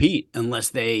going to compete unless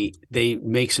they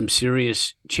make some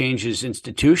serious changes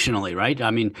institutionally, right?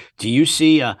 I mean, do you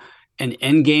see an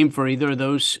end game for either of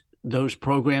those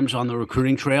programs on the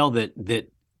recruiting trail that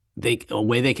a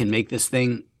way they can make this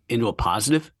thing into a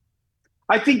positive?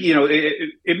 I think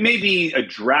it may be a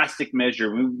drastic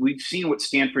measure. We've seen what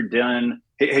Stanford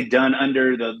had done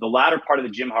under the latter part of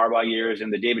the Jim Harbaugh years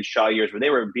and the David Shaw years, where they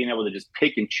were being able to just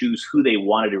pick and choose who they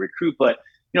wanted to recruit, but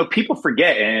people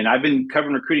forget, and I've been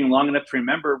covering recruiting long enough to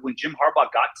remember when Jim Harbaugh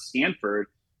got to Stanford,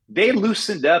 they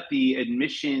loosened up the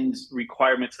admissions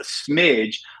requirements a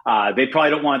smidge. They probably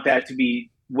don't want that to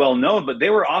be well known, but they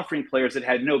were offering players that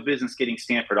had no business getting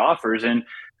Stanford offers, and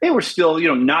they were still,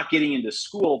 not getting into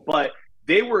school, but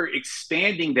they were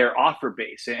expanding their offer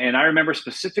base. And I remember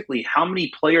specifically how many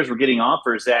players were getting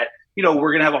offers that,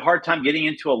 we're going to have a hard time getting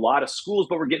into a lot of schools,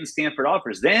 but we're getting Stanford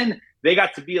offers. Then they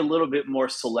got to be a little bit more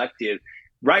selective.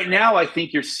 Right now, I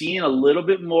think you're seeing a little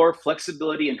bit more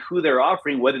flexibility in who they're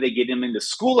offering. Whether they get them into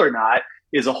school or not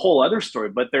is a whole other story,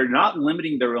 but they're not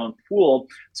limiting their own pool.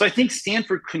 So I think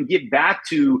Stanford can get back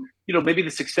to, maybe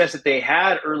the success that they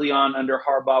had early on under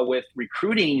Harbaugh with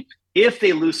recruiting if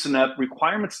they loosen up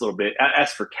requirements a little bit.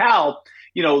 As for Cal,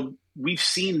 we've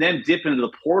seen them dip into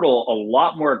the portal a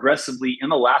lot more aggressively in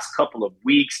the last couple of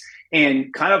weeks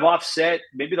and kind of offset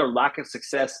maybe their lack of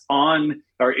success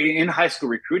in high school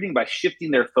recruiting by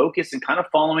shifting their focus and kind of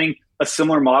following a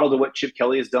similar model to what Chip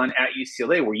Kelly has done at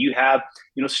UCLA, where you have,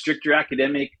 stricter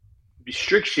academic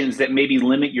restrictions that maybe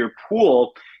limit your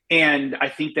pool. And I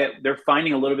think that they're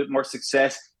finding a little bit more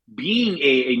success being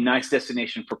a nice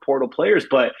destination for portal players.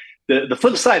 But the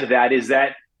flip side of that is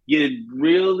that you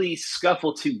really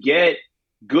scuffle to get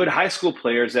good high school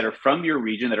players that are from your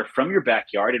region, that are from your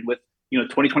backyard. And with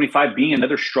 2025 being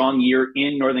another strong year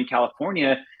in Northern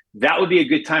California, that would be a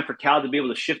good time for Cal to be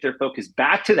able to shift their focus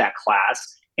back to that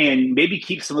class and maybe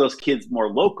keep some of those kids more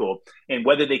local. And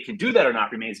whether they can do that or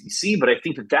not remains to be seen. But I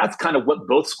think that that's kind of what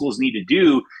both schools need to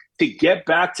do to get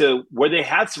back to where they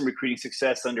had some recruiting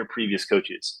success under previous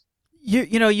coaches.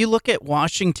 You look at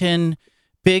Washington,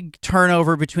 big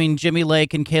turnover between Jimmy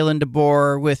Lake and Kalen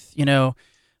DeBoer with,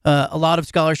 a lot of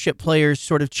scholarship players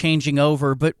sort of changing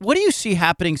over. But what do you see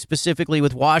happening specifically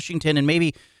with Washington and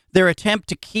maybe their attempt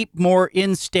to keep more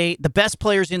in-state, the best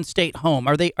players in-state home?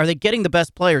 Are they getting the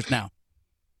best players now?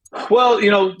 Well,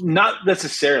 not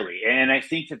necessarily. And I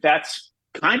think that that's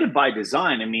kind of by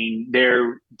design. I mean,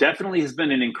 there definitely has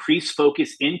been an increased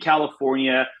focus in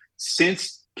California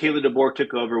since Kayla DeBoer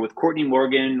took over, with Courtney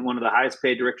Morgan, one of the highest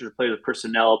paid directors of players of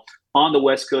personnel on the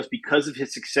West Coast, because of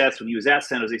his success when he was at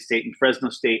San Jose State and Fresno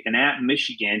State and at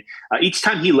Michigan. Each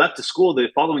time he left the school, the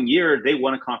following year, they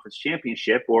won a conference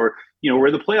championship, or, were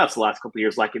in the playoffs the last couple of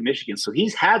years, like at Michigan. So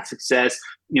he's had success,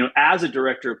 as a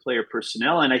director of player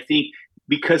personnel. And I think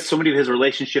because so many of his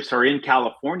relationships are in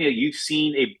California, you've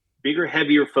seen a bigger,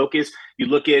 heavier focus. You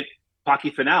look at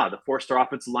Paki Finau, the four-star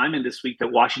offensive lineman this week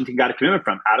that Washington got a commitment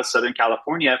from out of Southern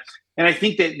California. And I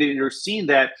think that they're seeing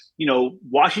that,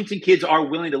 Washington kids are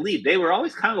willing to leave. They were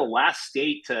always kind of the last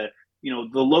state to, the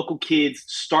local kids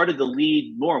started to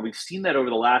leave more. We've seen that over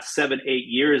the last 7-8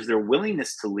 years, their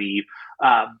willingness to leave.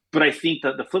 But I think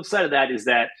that the flip side of that is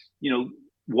that,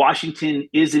 Washington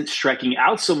isn't striking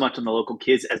out so much on the local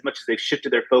kids as much as they've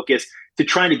shifted their focus to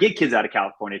trying to get kids out of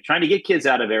California, trying to get kids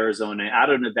out of Arizona, out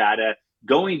of Nevada,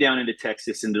 going down into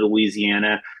Texas, into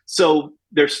Louisiana. So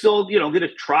they're still, going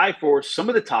to try for some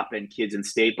of the top end kids in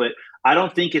state, but I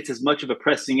don't think it's as much of a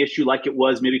pressing issue like it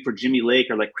was maybe for Jimmy Lake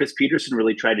or like Chris Peterson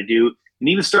really tried to do, and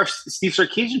even Steve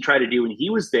Sarkisian tried to do when he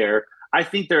was there. I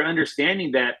think they're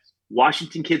understanding that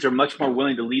Washington kids are much more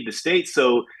willing to leave the state.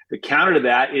 So the counter to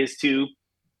that is to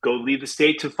go leave the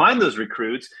state to find those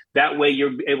recruits. That way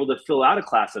you're able to fill out a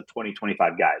class of 20,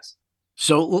 25 guys.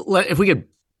 So if we could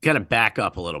kind of back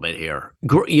up a little bit here.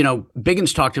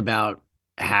 Biggins talked about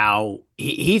how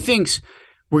he thinks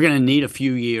we're going to need a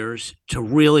few years to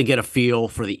really get a feel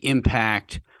for the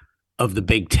impact of the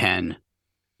Big Ten,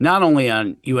 not only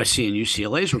on USC and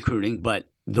UCLA's recruiting, but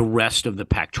the rest of the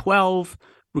Pac-12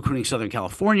 recruiting Southern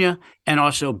California, and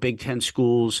also Big Ten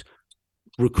schools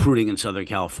recruiting in Southern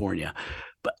California.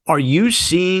 But are you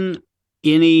seeing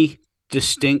any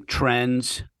distinct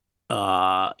trends,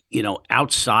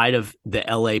 outside of the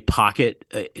LA pocket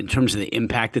in terms of the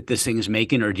impact that this thing is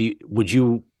making? Or would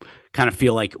you kind of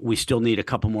feel like we still need a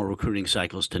couple more recruiting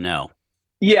cycles to know?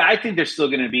 Yeah, I think there's still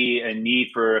going to be a need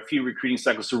for a few recruiting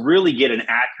cycles to really get an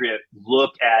accurate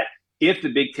look at if the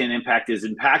Big Ten impact is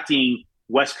impacting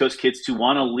West Coast kids to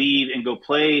want to leave and go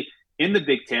play in the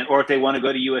Big Ten, or if they want to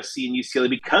go to USC and UCLA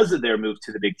because of their move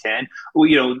to the Big Ten. Well,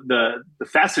 the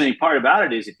fascinating part about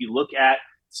it is if you look at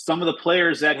some of the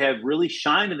players that have really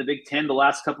shined in the Big Ten the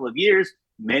last couple of years,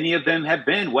 many of them have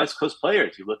been West Coast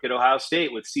players. You look at Ohio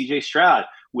State with CJ Stroud,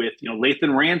 with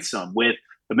Lathan Ransom, with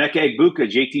Emeka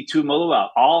Egbuka, JT Tuimoloau,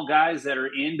 all guys that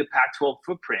are in the Pac-12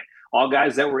 footprint, all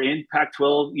guys that were in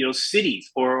Pac-12,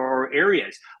 cities or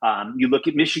areas. You look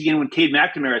at Michigan when Cade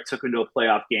McNamara took into a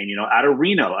playoff game, out of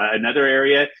Reno, another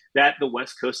area that the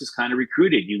West Coast has kind of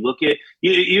recruited. You look at,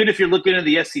 even if you're looking at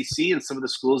the SEC and some of the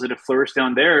schools that have flourished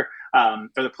down there, or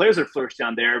the players that have flourished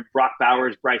down there, Brock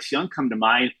Bowers, Bryce Young come to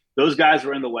mind. Those guys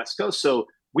were in the West Coast. So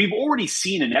we've already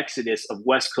seen an exodus of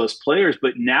West Coast players,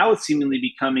 but now it's seemingly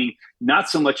becoming not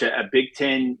so much a Big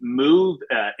Ten move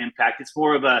impact. It's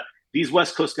more of these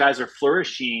West Coast guys are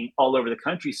flourishing all over the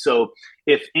country. So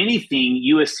if anything,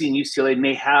 USC and UCLA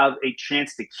may have a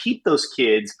chance to keep those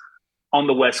kids on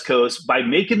the West Coast by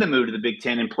making the move to the Big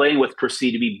Ten and playing what's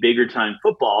perceived to be bigger time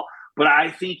football. But I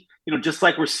think, just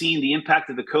like we're seeing the impact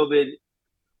of the COVID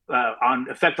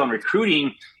effect on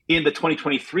recruiting in the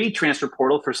 2023 transfer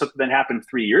portal for something that happened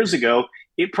 3 years ago,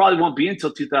 it probably won't be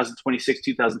until 2026,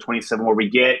 2027 where we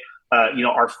get,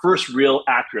 our first real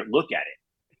accurate look at it.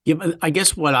 Yeah, but I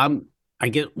guess what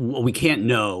we can't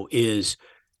know is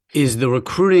the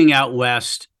recruiting out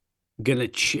west going to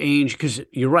change? Because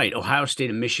you're right, Ohio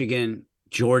State and Michigan,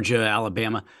 Georgia,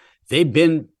 Alabama, they've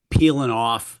been peeling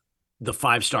off the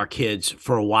 5-star kids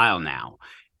for a while now,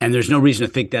 and there's no reason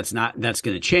to think that's going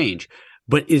to change.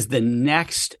 But do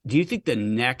you think the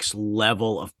next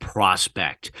level of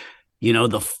prospect, the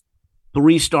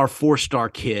 3-star, 4-star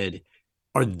kid,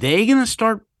 are they going to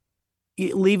start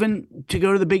leaving to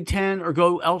go to the Big Ten or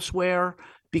go elsewhere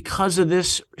because of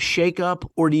this shakeup?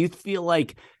 Or do you feel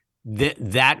like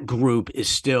that group is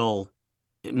still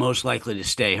most likely to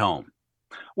stay home?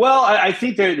 Well, I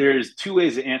think there's two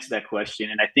ways to answer that question,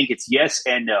 and I think it's yes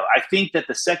and no. I think that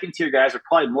the second-tier guys are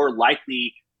probably more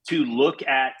likely to look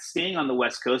at staying on the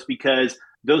West Coast because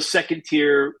those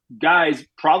second-tier guys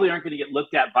probably aren't going to get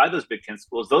looked at by those Big Ten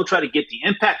schools. They'll try to get the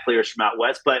impact players from out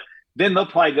west, but then they'll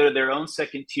probably go to their own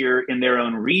second tier in their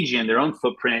own region, their own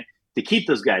footprint to keep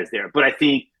those guys there. But I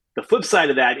think the flip side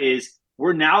of that is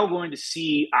we're now going to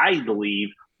see, I believe,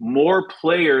 more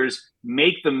players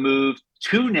make the move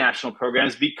to national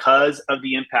programs because of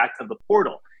the impact of the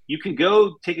portal. You can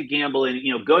go take a gamble and,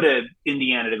 go to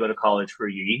Indiana to go to college for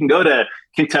a year. You can go to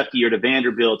Kentucky or to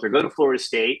Vanderbilt or go to Florida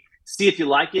State, see if you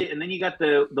like it. And then you got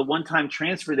the one-time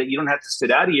transfer that you don't have to sit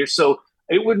out a year. So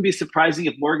it wouldn't be surprising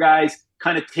if more guys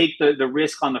kind of take the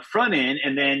risk on the front end.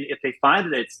 And then if they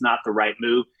find that it's not the right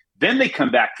move, then they come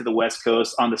back to the West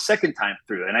Coast on the second time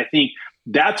through. And I think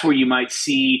that's where you might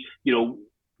see,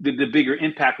 the bigger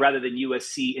impact rather than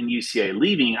USC and UCLA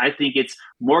leaving. I think it's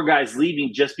more guys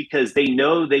leaving just because they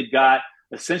know they've got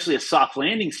essentially a soft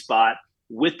landing spot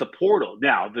with the portal.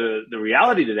 Now, the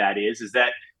reality to that is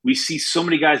that we see so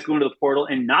many guys going to the portal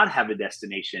and not have a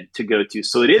destination to go to.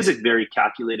 So it is a very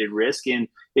calculated risk, and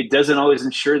it doesn't always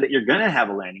ensure that you're going to have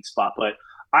a landing spot. But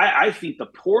I think the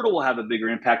portal will have a bigger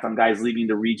impact on guys leaving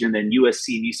the region than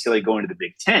USC and UCLA going to the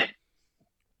Big Ten.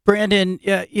 Brandon,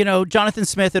 Jonathan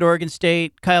Smith at Oregon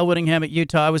State, Kyle Whittingham at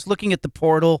Utah. I was looking at the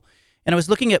portal, and I was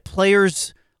looking at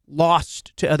players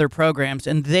lost to other programs,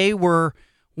 and they were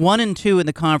 1 and 2 in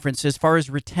the conference as far as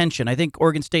retention. I think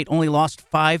Oregon State only lost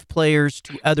 5 players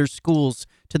to other schools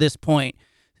to this point,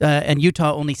 and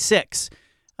Utah only 6.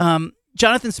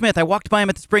 Jonathan Smith, I walked by him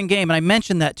at the spring game, and I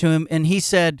mentioned that to him, and he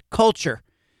said, culture.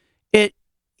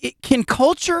 Can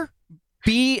culture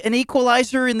be an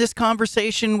equalizer in this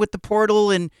conversation with the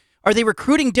portal? And are they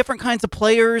recruiting different kinds of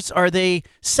players? Are they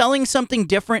selling something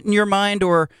different in your mind,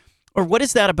 or what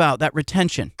is that about, that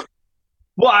retention?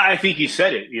 Well, I think you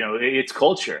said it. It's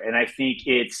culture, and I think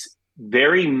it's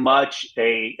very much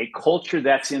a culture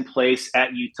that's in place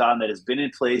at Utah and that has been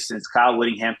in place since Kyle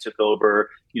Whittingham took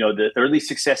over. The early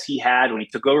success he had when he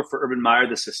took over for Urban Meyer,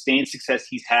 the sustained success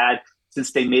he's had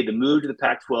since they made the move to the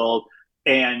Pac-12.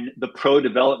 And the pro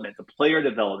development, the player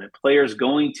development, players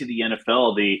going to the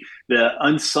NFL, the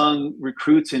unsung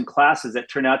recruits in classes that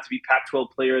turn out to be Pac-12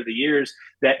 Player of the Years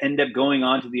that end up going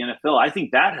on to the NFL. I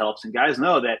think that helps. And guys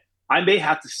know that I may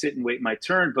have to sit and wait my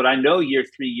turn, but I know year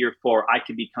 3, year 4, I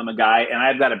can become a guy, and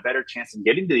I've got a better chance of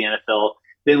getting to the NFL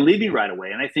than leaving right away.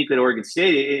 And I think that Oregon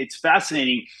State, it's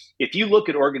fascinating. If you look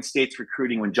at Oregon State's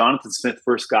recruiting when Jonathan Smith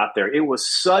first got there, it was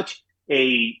such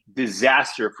a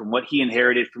disaster from what he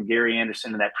inherited from Gary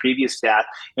Anderson and that previous staff.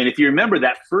 And if you remember,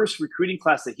 that first recruiting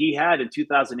class that he had in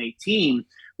 2018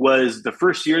 was the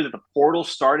first year that the portal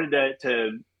started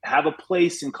to have a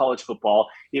place in college football.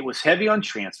 It was heavy on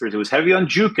transfers. It was heavy on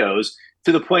JUCOs,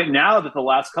 to the point now that the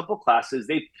last couple of classes,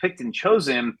 they've picked and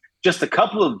chosen just a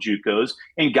couple of JUCOs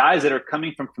and guys that are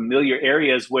coming from familiar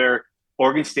areas where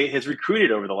Oregon State has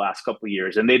recruited over the last couple of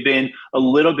years. And they've been a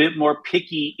little bit more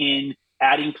picky in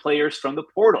adding players from the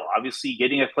portal. Obviously,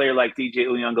 getting a player like DJ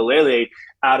Uiagalelei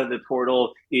out of the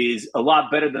portal is a lot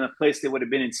better than a place they would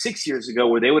have been in 6 years ago,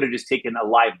 where they would have just taken a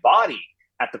live body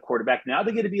at the quarterback. Now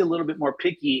they're going to be a little bit more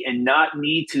picky and not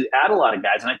need to add a lot of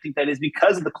guys. And I think that is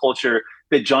because of the culture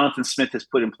that Jonathan Smith has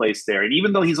put in place there. And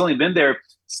even though he's only been there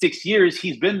 6 years,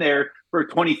 he's been there for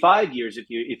 25 years,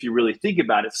 if you really think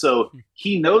about it. So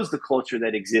he knows the culture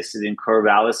that existed in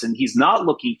Corvallis, and he's not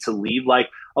looking to leave like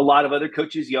a lot of other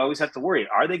coaches. You always have to worry,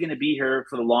 are they going to be here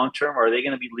for the long term, or are they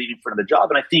going to be leaving for the job?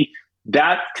 And I think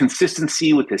that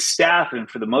consistency with his staff, and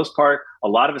for the most part, a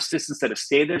lot of assistants that have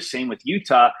stayed there, same with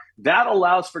Utah, that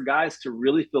allows for guys to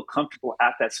really feel comfortable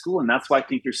at that school. And that's why I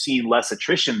think you're seeing less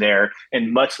attrition there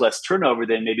and much less turnover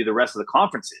than maybe the rest of the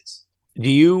conferences.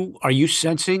 Are you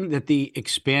sensing that the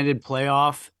expanded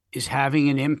playoff is having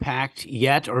an impact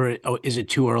yet, or is it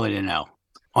too early to know?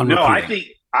 No, I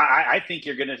think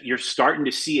you're starting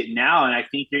to see it now, and I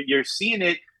think you're seeing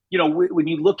it. When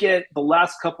you look at the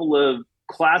last couple of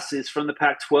classes from the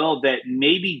Pac-12 that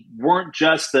maybe weren't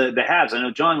just the haves. I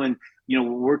know, John, when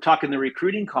we're talking the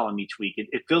recruiting column each week,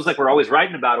 it feels like we're always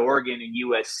writing about Oregon and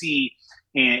USC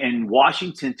and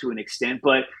Washington to an extent,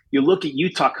 but you look at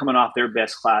Utah coming off their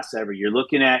best class ever. You're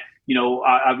looking at,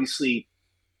 obviously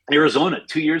Arizona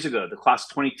 2 years ago, the class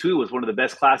 22 was one of the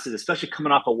best classes, especially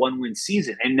coming off a 1-win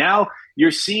season. And now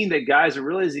you're seeing that guys are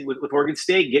realizing with Oregon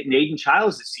State getting Aiden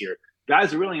Childs this year,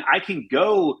 guys are realizing I can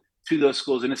go to those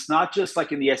schools. And it's not just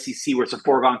like in the SEC where it's a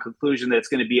foregone conclusion that it's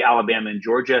going to be Alabama and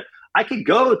Georgia. I could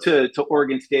go to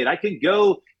Oregon State. I could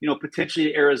go, potentially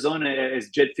to Arizona as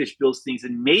Jed Fish builds things.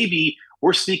 And maybe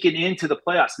we're sneaking into the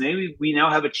playoffs. Maybe we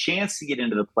now have a chance to get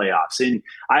into the playoffs. And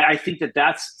I think that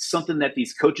that's something that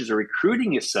these coaches are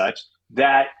recruiting as such,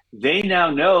 that they now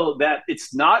know that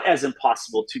it's not as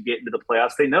impossible to get into the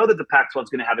playoffs. They know that the Pac-12 is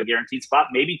going to have a guaranteed spot,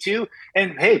 maybe 2,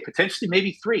 and hey, potentially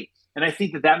maybe 3. And I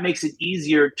think that makes it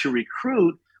easier to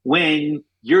recruit when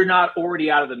you're not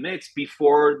already out of the mix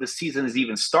before the season has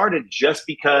even started, just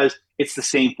because it's the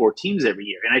same 4 teams every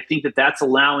year. And I think that that's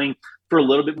allowing for a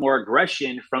little bit more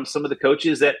aggression from some of the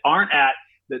coaches that aren't at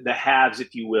the halves,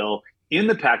 if you will, in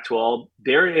the Pac-12,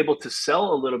 they're able to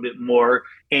sell a little bit more.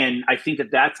 And I think that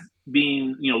that's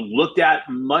being, looked at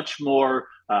much more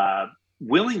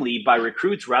willingly by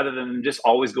recruits rather than just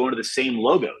always going to the same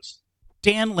logos.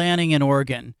 Dan Lanning in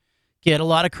Oregon get a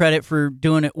lot of credit for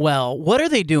doing it well. What are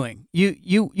they doing?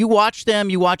 You watch them,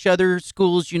 you watch other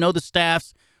schools, you know the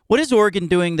staffs. What is Oregon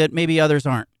doing that maybe others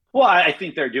aren't? Well, I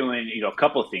think they're doing, a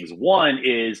couple of things. One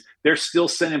is they're still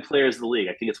sending players to the league.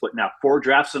 I think it's 4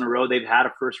 drafts in a row they've had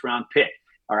a first-round pick.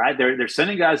 All right, they're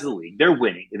sending guys to the league. They're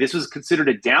winning. This was considered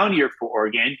a down year for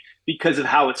Oregon because of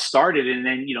how it started, and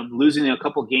then losing a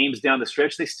couple games down the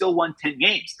stretch, they still won 10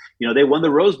 games. They won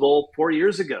the Rose Bowl 4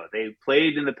 years ago. They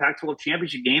played in the Pac-12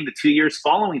 championship game the 2 years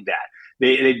following that.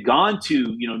 They've gone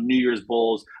to New Year's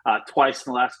Bowls twice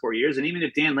in the last 4 years, and even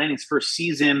if Dan Lanning's first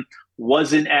season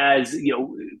wasn't as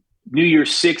New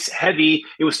Year's Six heavy,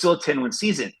 it was still a 10-win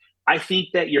season. I think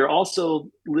that you're also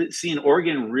seeing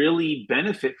Oregon really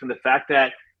benefit from the fact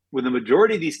that when the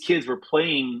majority of these kids were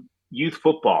playing youth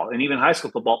football and even high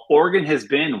school football, Oregon has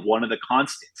been one of the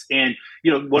constants. And,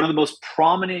 one of the most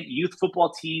prominent youth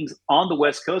football teams on the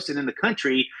West Coast and in the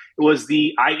country was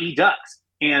the IE Ducks.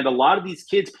 And a lot of these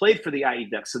kids played for the IE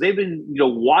Ducks. So they've been,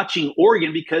 watching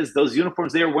Oregon because those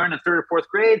uniforms they were wearing in 3rd or 4th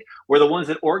grade were the ones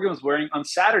that Oregon was wearing on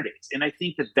Saturdays. And I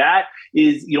think that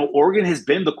is, Oregon has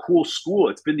been the cool school.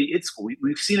 It's been the it school.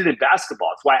 We've seen it in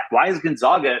basketball. It's why is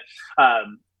Gonzaga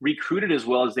recruited as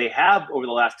well as they have over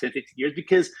the last 10, 15 years?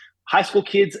 Because high school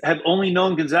kids have only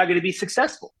known Gonzaga to be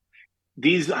successful.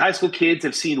 These high school kids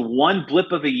have seen one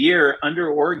blip of a year under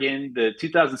Oregon, the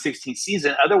 2016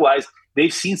 season. Otherwise,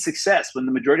 they've seen success. When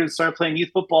the majority of them started playing youth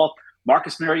football,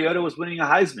 Marcus Mariota was winning a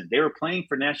Heisman. They were playing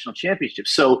for national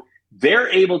championships. So they're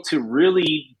able to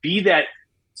really be that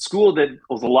school that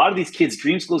was a lot of these kids'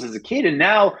 dream schools as a kid. And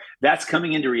now that's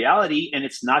coming into reality. And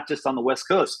it's not just on the West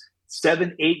Coast.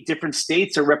 7, 8 different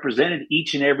states are represented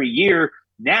each and every year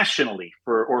nationally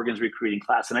for Oregon's recruiting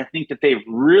class. And I think that they've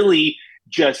really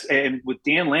and with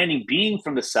Dan Lanning being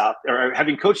from the South, or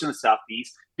having coached in the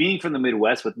Southeast, being from the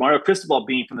Midwest, with Mario Cristobal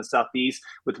being from the Southeast,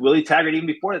 with Willie Taggart even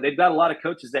before that, they've got a lot of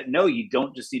coaches that know you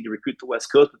don't just need to recruit the West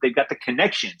Coast, but they've got the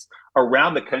connections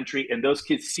around the country, and those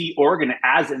kids see Oregon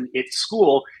as its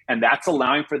school, and that's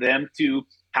allowing for them to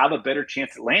have a better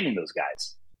chance at landing those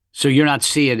guys. So you're not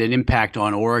seeing an impact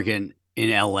on Oregon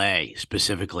in LA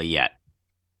specifically yet?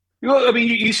 Well, I mean,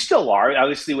 you still are,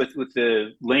 obviously, with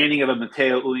the landing of a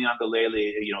Mateo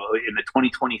Uiagalelei, in the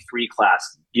 2023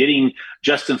 class, getting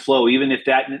Justin Flo, even if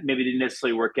that maybe didn't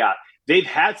necessarily work out. They've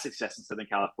had success in Southern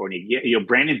California.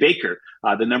 Brandon Baker,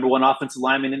 the number 1 offensive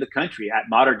lineman in the country at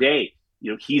Mater Dei.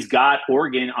 He's got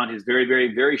Oregon on his very,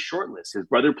 very, very short list. His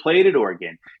brother played at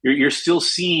Oregon. You're still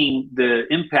seeing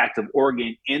the impact of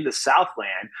Oregon in the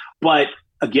Southland, but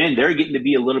again, they're getting to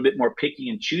be a little bit more picky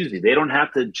and choosy. They don't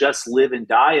have to just live and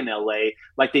die in LA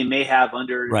like they may have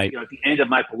under, at the end of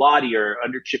Mike Bellotti or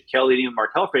under Chip Kelly and even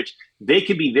Mark Helfrich. They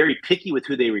can be very picky with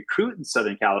who they recruit in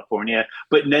Southern California,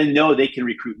 but then know they can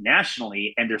recruit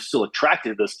nationally, and they're still attracted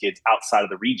to those kids outside of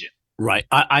the region. Right.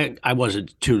 I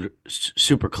wasn't too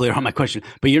super clear on my question,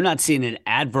 but you're not seeing an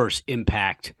adverse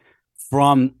impact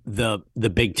from the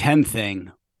Big Ten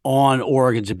thing on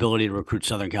Oregon's ability to recruit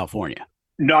Southern California.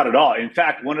 Not at all. In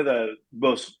fact, one of the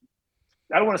most,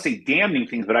 I don't want to say damning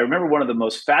things, but I remember one of the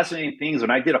most fascinating things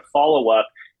when I did a follow-up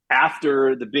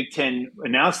after the Big Ten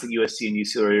announced that USC and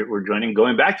UCLA were joining,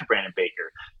 going back to Brandon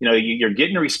Baker. You're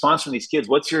getting a response from these kids.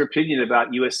 What's your opinion about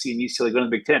USC and UCLA going to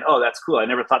the Big Ten? Oh, that's cool. I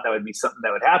never thought that would be something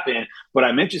that would happen, but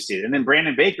I'm interested. And then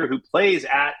Brandon Baker, who plays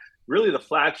at really the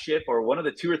flagship or one of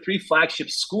the 2 or 3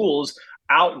 flagship schools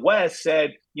out west,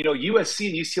 said, USC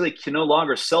and UCLA can no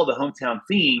longer sell the hometown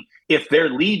theme if they're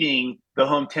leaving the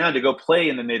hometown to go play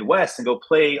in the Midwest and go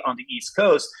play on the East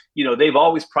Coast. They've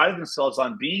always prided themselves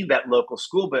on being that local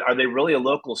school, but are they really a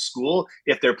local school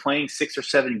if they're playing 6 or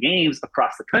 7 games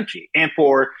across the country? And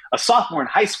for a sophomore in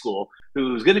high school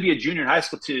who's going to be a junior in high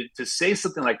school to say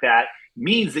something like that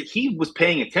means that he was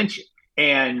paying attention.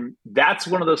 And that's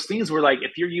one of those things where, like,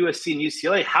 if you're USC and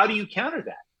UCLA, how do you counter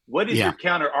that? What is your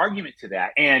counter argument to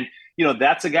that? And,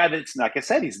 that's a guy that's, like I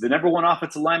said, he's the number 1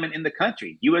 offensive lineman in the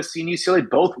country. USC and UCLA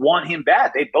both want him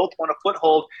bad. They both want a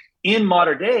foothold in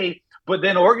Mater Dei. But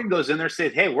then Oregon goes in there and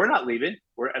says, hey, we're not leaving.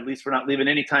 We're not leaving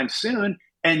anytime soon.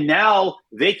 And now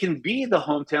they can be the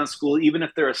hometown school even if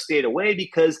they're a state away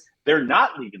because they're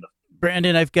not leaving them.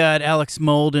 Brandon, I've got Alex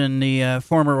Molden, the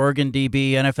former Oregon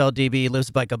DB, NFL DB,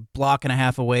 lives like a block and a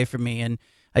half away from me. And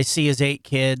I see his 8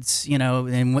 kids,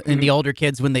 and the older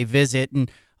kids when they visit.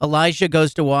 And Elijah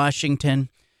goes to Washington.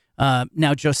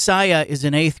 Now, Josiah is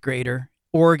an 8th grader.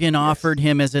 Oregon offered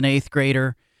him as an 8th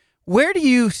grader. Where do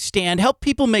you stand? Help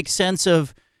people make sense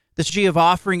of strategy of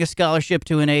offering a scholarship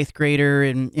to an eighth grader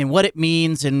and what it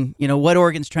means and, what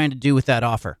Oregon's trying to do with that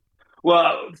offer?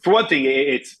 Well, for one thing,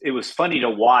 it was funny to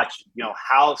watch,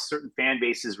 how certain fan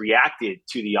bases reacted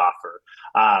to the offer.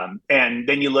 And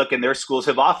then you look and their schools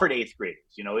have offered eighth graders.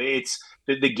 It's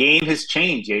the game has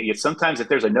changed. Sometimes if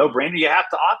there's a no-brainer, you have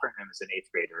to offer him as an eighth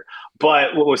grader.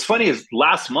 But what was funny is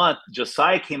last month,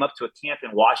 Josiah came up to a camp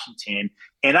in Washington,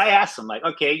 and I asked him, like,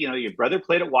 okay, your brother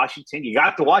played at Washington. You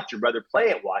got to watch your brother play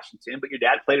at Washington, but your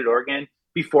dad played at Oregon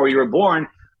before you were born.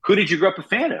 Who did you grow up a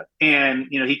fan of? And,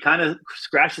 he kind of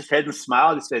scratched his head and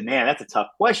smiled and said, man, that's a tough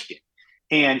question.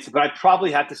 And he said, but I'd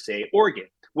probably have to say Oregon.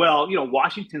 Well,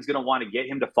 Washington's going to want to get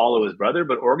him to follow his brother,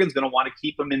 but Oregon's going to want to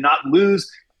keep him and not lose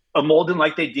a Molden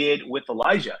like they did with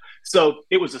Elijah. So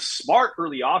it was a smart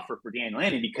early offer for Dan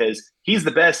Lanning because he's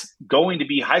the best going to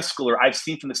be high schooler I've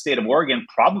seen from the state of Oregon,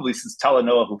 probably since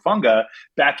Talanoa Hufanga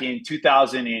back in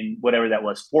 2000 and whatever that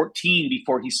was, 14,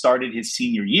 before he started his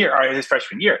senior year or his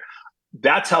freshman year.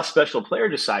 That's how special a player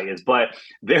Josiah is. But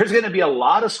there's going to be a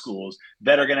lot of schools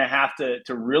that are going to have to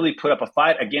really put up a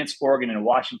fight against Oregon and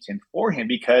Washington for him,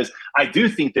 because I do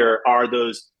think there are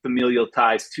those familial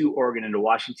ties to Oregon and to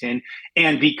Washington.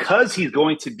 And because he's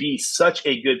going to be such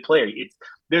a good player,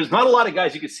 there's not a lot of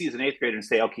guys you could see as an eighth grader and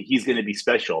say, okay, he's going to be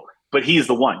special, but he's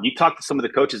the one. You talk to some of the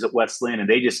coaches at Wesleyan and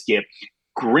they just get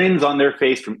grins on their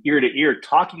face from ear to ear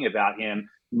talking about him,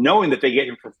 knowing that they get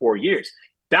him for 4 years.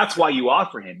 That's why you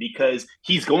offer him, because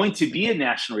he's going to be a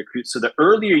national recruit. So the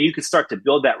earlier you can start to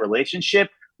build that relationship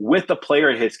with a player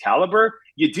of his caliber,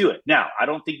 you do it. Now, I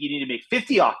don't think you need to make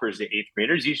 50 offers to eighth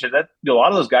graders. You should let a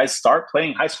lot of those guys start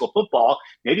playing high school football,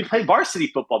 maybe play varsity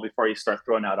football before you start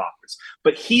throwing out offers.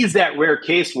 But he's that rare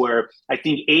case where I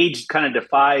think age kind of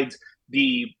divides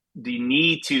the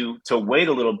need to wait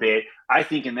a little bit. I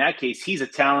think in that case, he's a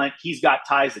talent. He's got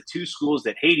ties to two schools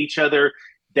that hate each other,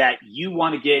 that you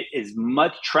want to get as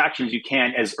much traction as you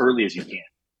can as early as you can.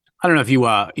 I don't know if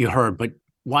you heard, but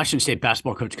Washington State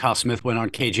basketball coach Kyle Smith went on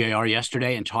KJR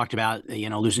yesterday and talked about,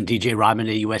 losing DJ Rodman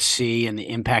to USC and the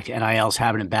impact NIL's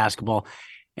having in basketball.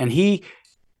 And he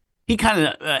kind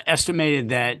of estimated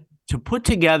that to put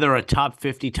together a top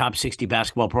 50, top 60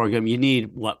 basketball program, you need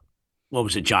what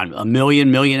was it, John? $1 million,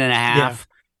 $1.5 million.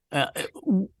 Yeah.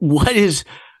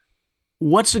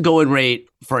 What's the going rate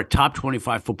for a top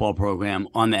 25 football program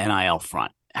on the NIL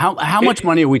front? How much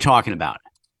money are we talking about?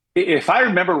 If I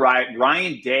remember right,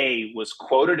 Ryan Day was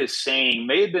quoted as saying,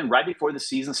 may have been right before the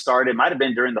season started, might have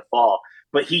been during the fall,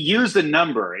 but he used a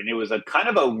number, and it was a kind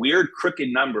of a weird, crooked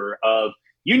number of,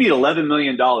 you need $11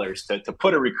 million to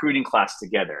put a recruiting class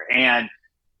together. And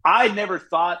I never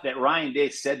thought that Ryan Day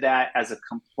said that as a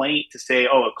complaint to say,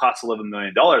 oh, it costs $11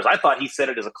 million. I thought he said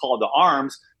it as a call to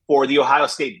arms for the Ohio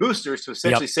State boosters to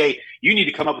essentially say, you need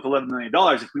to come up with $11 million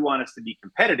if we want us to be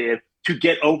competitive to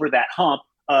get over that hump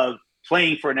of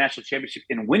playing for a national championship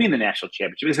and winning the national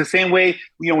championship. It's the same way,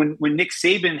 when Nick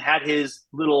Saban had his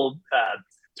little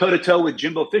toe-to-toe with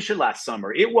Jimbo Fisher last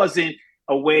summer. It wasn't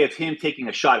a way of him taking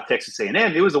a shot at Texas A&M.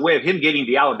 It was a way of him getting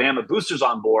the Alabama boosters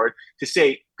on board to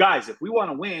say, guys, if we want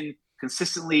to win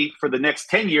consistently for the next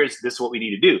 10 years, this is what we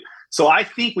need to do. So I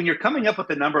think when you're coming up with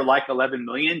a number like 11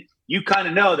 million, you kind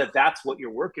of know that that's what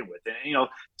you're working with. And,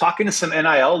 talking to some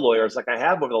NIL lawyers like I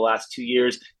have over the last 2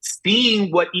 years,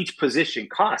 seeing what each position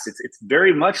costs, it's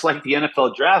very much like the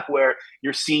NFL draft, where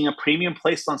you're seeing a premium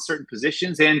placed on certain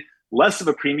positions and less of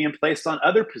a premium placed on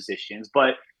other positions.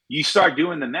 But you start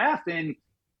doing the math and,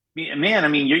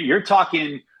 man, you're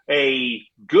talking a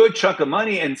good chunk of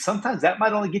money, and sometimes that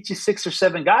might only get you 6 or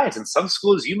 7 guys. In some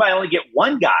schools, you might only get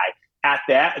one guy at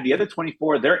that, and the other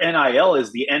 24, their NIL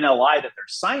is the NLI that they're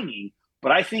signing.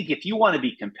 But I think if you want to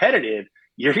be competitive,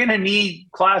 you're going to need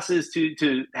classes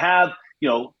to have,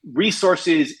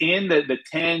 resources in the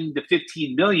 10 to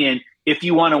 15 million if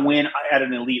you want to win at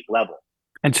an elite level.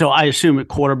 And so I assume at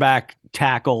quarterback,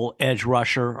 tackle, edge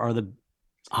rusher are the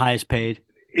highest paid.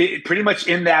 Pretty much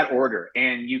in that order.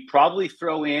 And you probably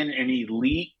throw in an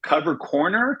elite cover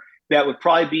corner that would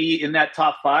probably be in that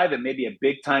top 5, and maybe a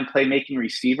big time playmaking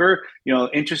receiver.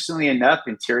 Interestingly enough,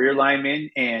 interior linemen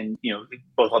and,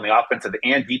 both on the offensive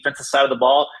and defensive side of the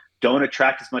ball don't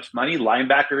attract as much money.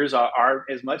 Linebackers aren't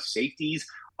as much. Safeties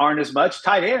aren't as much.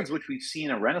 Tight ends, which we've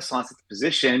seen a renaissance at the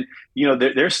position,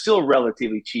 they're still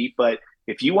relatively cheap. But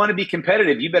if you want to be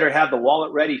competitive, you better have the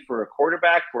wallet ready for a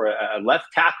quarterback, for a left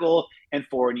tackle, and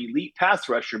for an elite pass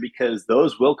rusher, because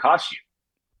those will cost you.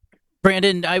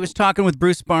 Brandon, I was talking with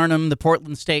Bruce Barnum, the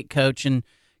Portland State coach, and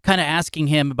kind of asking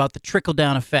him about the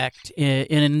trickle-down effect.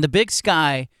 In the Big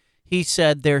Sky, he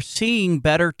said they're seeing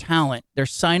better talent. They're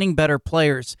signing better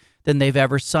players than they've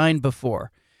ever signed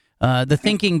before. The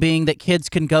thinking being that kids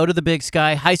can go to the Big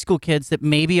Sky, high school kids that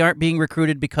maybe aren't being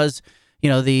recruited because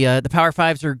the Power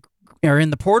Fives are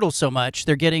in the portal so much.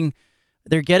 They're getting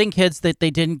kids that they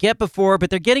didn't get before, but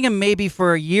they're getting them maybe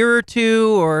for a year or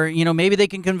two, or maybe they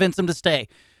can convince them to stay.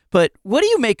 But what do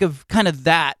you make of kind of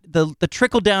that, the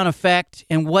trickle down effect,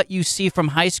 and what you see from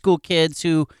high school kids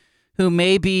who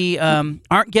maybe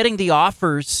aren't getting the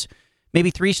offers,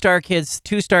 maybe 3-star kids,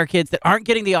 2-star kids that aren't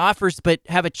getting the offers, but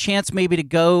have a chance maybe to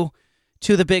go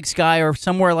to the Big Sky or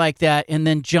somewhere like that, and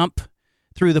then jump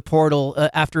through the portal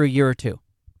after a year or two?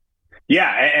 Yeah,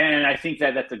 and I think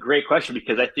that's a great question,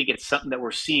 because I think it's something that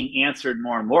we're seeing answered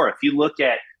more and more. If you look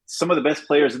at some of the best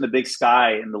players in the Big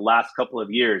Sky in the last couple of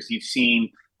years, you've seen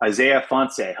Isaiah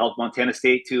Fonse helped Montana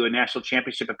State to a national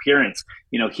championship appearance.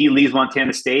 He leaves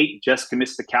Montana State, just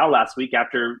commits to Cal last week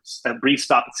after a brief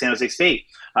stop at San Jose State.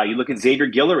 You look at Xavier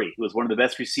Guillory, who was one of the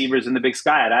best receivers in the Big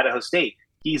Sky at Idaho State.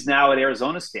 He's now at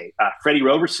Arizona State. Freddie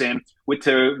Roberson went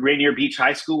to Rainier Beach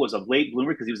High School, was a late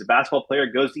bloomer because he was a basketball player,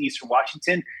 goes to Eastern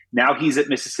Washington. Now he's at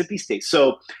Mississippi State.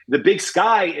 So the Big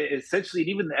Sky, essentially, and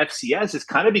even the FCS, is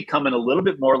kind of becoming a little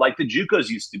bit more like the JUCOs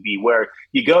used to be, where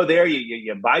you go there,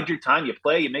 you bide your time, you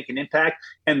play, you make an impact,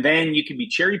 and then you can be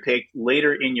cherry-picked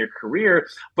later in your career.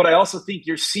 But I also think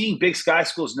you're seeing Big Sky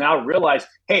schools now realize,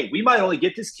 hey, we might only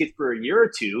get this kid for a year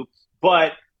or two,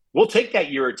 but we'll take that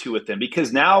year or two with them,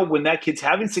 because now when that kid's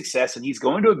having success and he's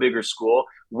going to a bigger school,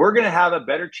 we're going to have a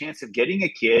better chance of getting a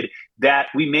kid that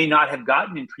we may not have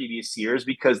gotten in previous years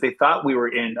because they thought we were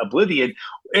in oblivion.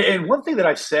 And one thing that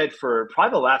I've said for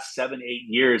probably the last 7-8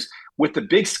 years with the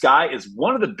Big Sky is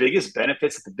one of the biggest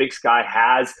benefits that the Big Sky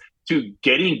has to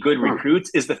getting good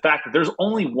recruits is the fact that there's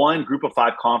only one Group of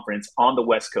 5 conference on the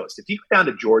West Coast. If you go down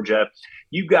to Georgia,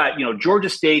 you've got, Georgia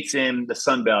State's in the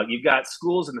Sun Belt. You've got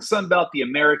schools in the Sun Belt, the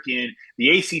American,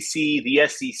 the ACC, the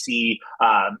SEC,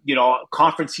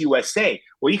 Conference USA.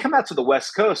 Well, you come out to the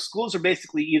West Coast, schools are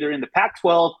basically either in the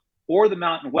Pac-12 or the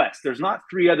Mountain West. There's not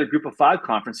 3 other Group of 5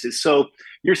 conferences. So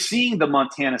you're seeing the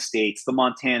Montana States, the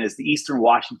Montanas, the Eastern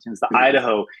Washingtons, the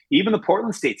Idaho, even the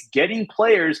Portland States getting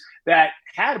players that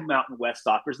had Mountain West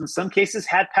offers, in some cases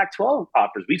had Pac-12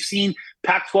 offers. We've seen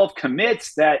Pac-12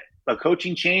 commits that a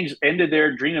coaching change ended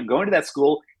their dream of going to that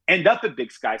school, end up at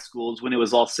Big Sky schools when it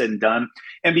was all said and done.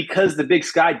 And because the Big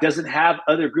Sky doesn't have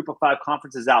other Group of 5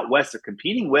 conferences out west they're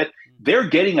competing with, they're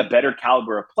getting a better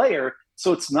caliber of player.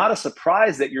 So it's not a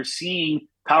surprise that you're seeing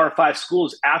Power 5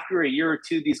 schools after a year or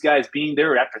two, these guys being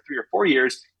there, after 3 or 4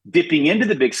 years, dipping into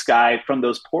the Big Sky from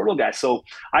those portal guys. So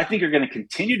I think you're going to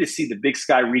continue to see the Big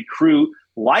Sky recruit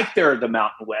like they're the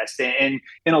Mountain West, and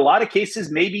in a lot of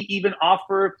cases, maybe even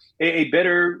offer a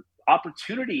better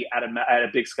opportunity at a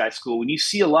Big Sky school. When you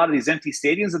see a lot of these empty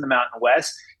stadiums in the Mountain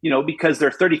West, because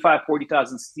they're 35,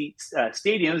 40,000 seats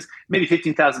stadiums, maybe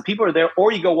 15,000 people are there,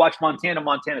 or you go watch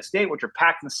Montana State, which are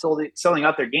packed and selling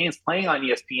out their games, playing on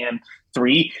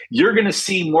ESPN3, you're going to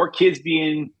see more kids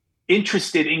being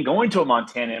interested in going to a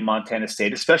Montana and Montana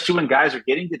State, especially when guys are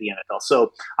getting to the NFL.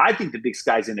 So I think the Big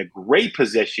Sky's in a great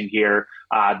position here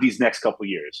these next couple of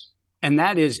years. And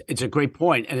it's a great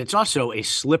point. And it's also a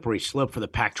slippery slope for the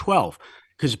Pac-12,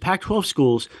 because the Pac-12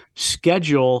 schools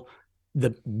schedule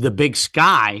the Big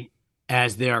Sky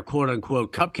as their quote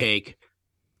unquote cupcake,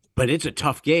 but it's a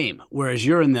tough game. Whereas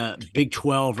you're in the Big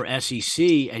 12 or SEC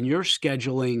and you're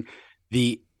scheduling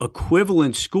the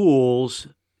equivalent schools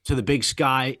to the Big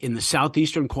Sky in the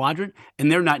Southeastern quadrant,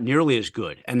 and they're not nearly as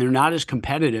good and they're not as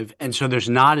competitive. And so there's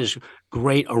not as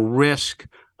great a risk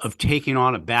of taking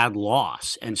on a bad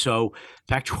loss. And so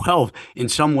Pac-12, in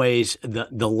some ways,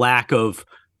 the lack of,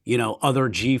 other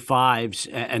G5s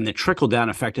and the trickle-down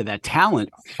effect of that talent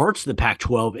hurts the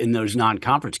Pac-12 in those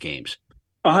non-conference games.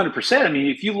 100%. I mean,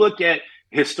 if you look at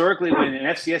historically when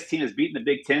an FCS team has beaten the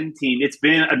Big Ten team, it's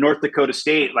been a North Dakota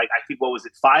State. Like, I think,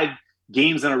 5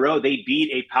 games in a row, they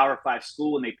beat a Power 5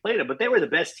 school when they played it, but they were the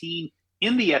best team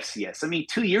in the FCS. I mean,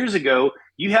 2 years ago,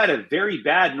 you had a very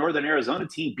bad Northern Arizona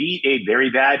team beat a very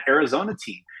bad Arizona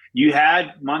team. You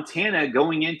had Montana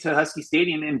going into Husky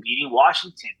Stadium and beating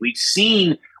Washington. We've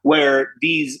seen where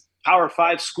these Power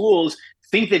 5 schools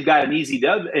think they've got an easy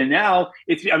dub, and now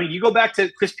you go back to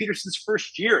Chris Peterson's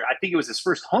first year. I think it was his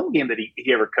first home game that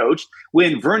he ever coached,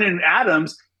 when Vernon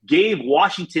Adams gave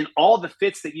Washington all the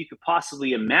fits that you could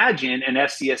possibly imagine an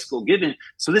FCS school given.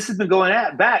 So this has been going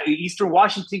back. Eastern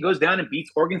Washington goes down and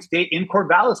beats Oregon State in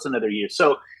Corvallis another year.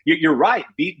 So you're right.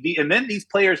 And then these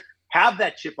players have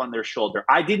that chip on their shoulder.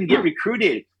 I didn't get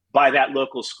recruited by that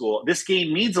local school. This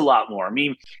game means a lot more. I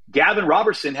mean, Gavin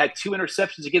Robertson had 2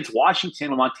 interceptions against Washington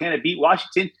when Montana beat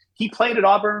Washington. He played at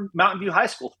Auburn Mountain View High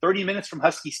School, 30 minutes from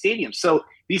Husky Stadium. So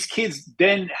these kids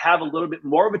then have a little bit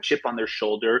more of a chip on their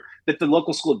shoulder that the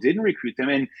local school didn't recruit them.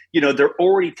 And, they're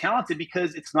already talented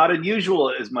because it's not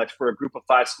unusual as much for a group of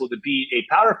 5 school to be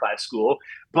a Power 5 school.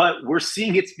 But we're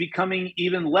seeing it's becoming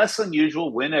even less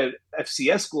unusual when a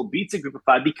FCS school beats a group of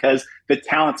 5 because the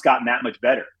talent's gotten that much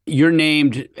better. You're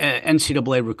named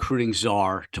NCAA recruiting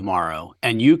czar tomorrow,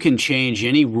 and you can change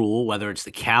any rule, whether it's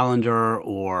the calendar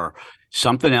or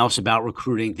something else about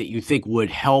recruiting that you think would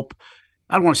help.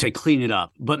 I don't want to say clean it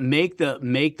up, but make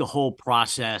the whole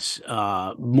process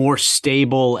more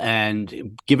stable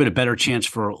and give it a better chance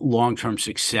for long-term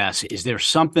success. Is there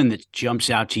something that jumps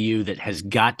out to you that has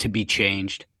got to be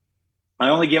changed? I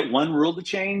only get one rule to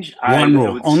change.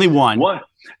 Only one.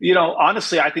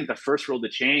 Honestly, I think the first rule to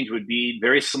change would be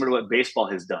very similar to what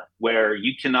baseball has done, where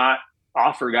you cannot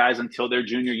offer guys until their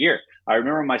junior year. I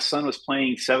remember my son was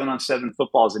playing 7-on-7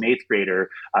 football as an 8th grader,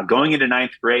 going into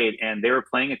 9th grade, and they were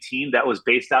playing a team that was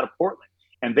based out of Portland.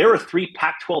 And there were 3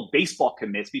 Pac-12 baseball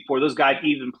commits before those guys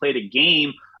even played a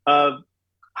game of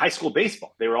high school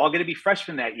baseball. They were all going to be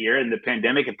freshmen that year, and the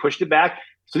pandemic had pushed it back.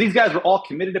 So these guys were all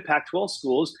committed to Pac-12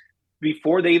 schools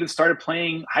before they even started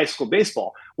playing high school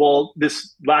baseball. Well,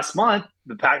 this last month,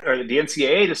 the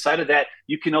NCAA decided that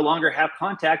you can no longer have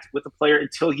contact with the player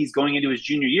until he's going into his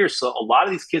junior year. So a lot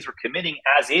of these kids were committing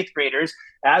as 8th graders,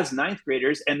 as 9th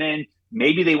graders, and then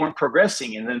maybe they weren't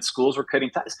progressing, and then schools were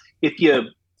cutting ties. If you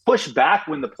push back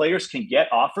when the players can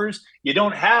get offers, you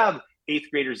don't have 8th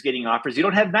graders getting offers. You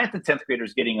don't have 9th and 10th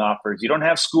graders getting offers. You don't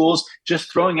have schools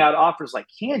just throwing out offers like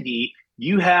candy.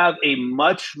 You have a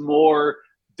much more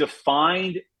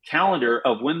defined calendar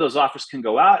of when those offers can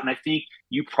go out. And I think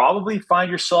you probably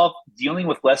find yourself dealing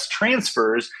with less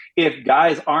transfers if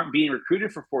guys aren't being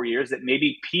recruited for 4 years that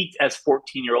maybe peaked as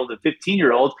 14-year-old and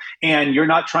 15-year-old, and you're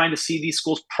not trying to see these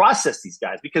schools process these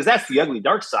guys, because that's the ugly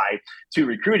dark side to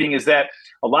recruiting, is that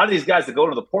a lot of these guys that go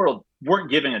into the portal weren't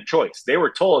given a choice. They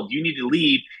were told, you need to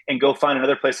leave and go find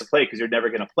another place to play because you're never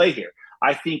going to play here.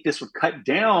 I think this would cut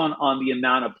down on the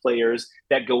amount of players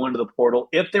that go into the portal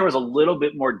if there was a little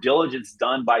bit more diligence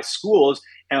done by schools.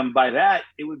 And by that,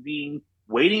 it would be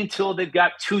waiting until they've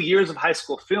got 2 years of high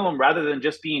school film rather than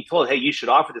just being told, hey, you should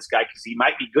offer this guy because he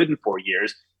might be good in 4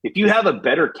 years. If you have a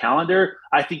better calendar,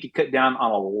 I think you cut down on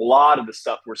a lot of the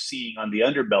stuff we're seeing on the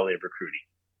underbelly of recruiting.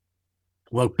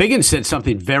 Well, Biggins said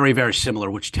something very, very similar,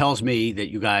 which tells me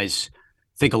that you guys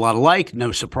think a lot alike,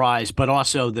 no surprise, but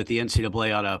also that the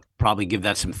NCAA ought to probably give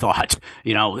that some thought,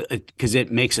 because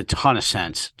it makes a ton of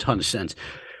sense.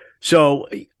 So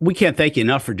we can't thank you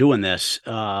enough for doing this.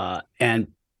 And,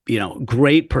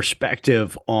 great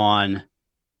perspective on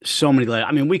so many.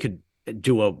 I mean, we could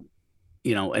do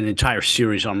an entire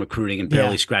series on recruiting and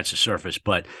barely scratch the surface,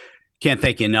 but can't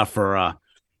thank you enough for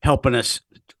helping us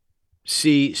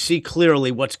see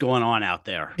clearly what's going on out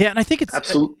there. Yeah, and I think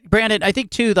it's Brandon, I think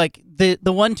too, like the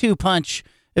 1-2 punch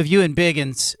of you and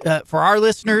Biggins, for our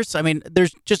listeners, I mean,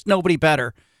 there's just nobody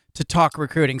better to talk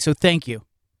recruiting. So thank you.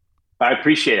 I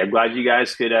appreciate it. I'm glad you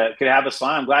guys could have us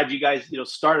on. I'm glad you guys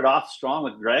started off strong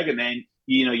with Greg, and then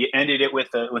you ended it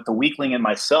with the weakling and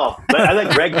myself. But I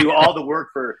let Greg do all the work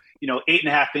for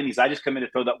 8.5 innings. I just come in to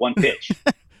throw that one pitch.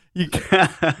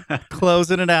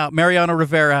 Closing it out, Mariano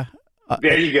Rivera.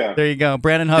 There you go. There you go.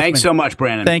 Brandon Huffman. Thanks so much,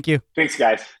 Brandon. Thank you. Thanks,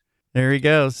 guys. There he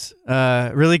goes.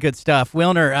 Really good stuff.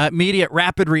 Wilner, immediate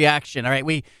rapid reaction. All right,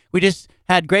 we just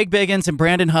had Greg Biggins and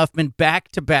Brandon Huffman back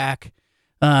to back,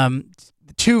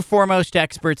 two foremost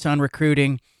experts on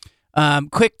recruiting.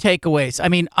 Quick takeaways. I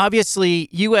mean, obviously,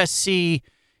 USC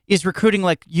is recruiting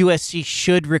like USC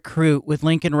should recruit, with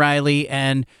Lincoln Riley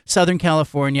and Southern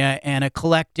California and a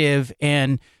collective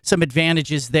and some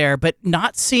advantages there, but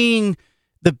not seeing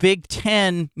the Big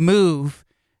Ten move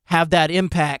have that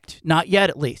impact, not yet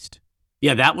at least.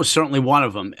 Yeah, that was certainly one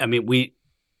of them. I mean, we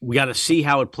got to see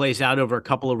how it plays out over a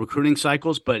couple of recruiting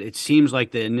cycles, but it seems like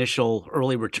the initial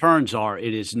early returns are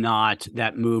it is not,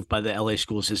 that move by the LA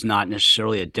schools is not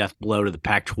necessarily a death blow to the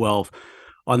Pac-12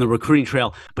 on the recruiting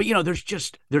trail. But,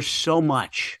 there's so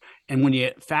much. And when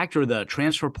you factor the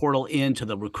transfer portal into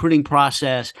the recruiting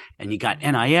process, and you got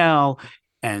NIL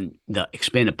and the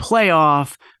expanded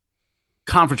playoff,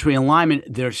 conference realignment,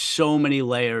 there's so many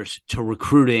layers to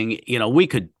recruiting. We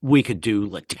could do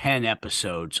like 10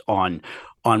 episodes on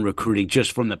recruiting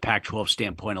just from the Pac-12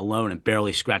 standpoint alone and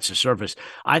barely scratch the surface.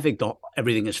 I think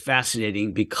everything is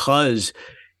fascinating because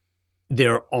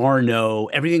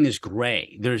everything is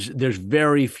gray. There's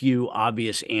very few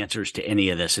obvious answers to any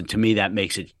of this. And to me, that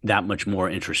makes it that much more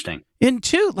interesting. And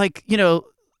two,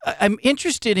 I'm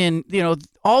interested in,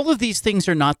 all of these things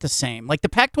are not the same. Like the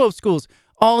Pac-12 schools,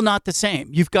 all not the same.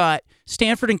 You've got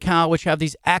Stanford and Cal, which have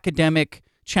these academic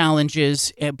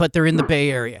challenges, but they're in the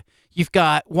Bay Area. You've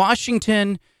got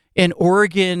Washington and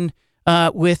Oregon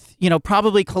with,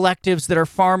 probably collectives that are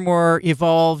far more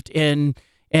evolved and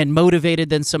motivated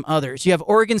than some others. You have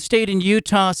Oregon State and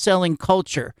Utah selling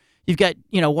culture. You've got,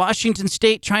 Washington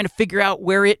State trying to figure out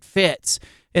where it fits.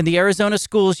 In the Arizona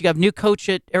schools, you have new coach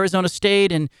at Arizona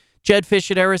State and Jed Fish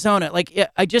at Arizona. Like,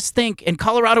 I just think, in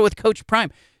Colorado with Coach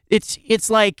Prime, it's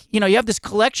like, you have this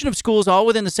collection of schools all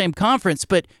within the same conference,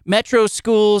 but metro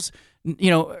schools,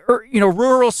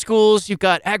 rural schools, you've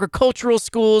got agricultural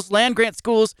schools, land grant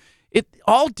schools,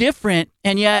 all different,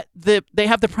 and yet they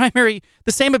have the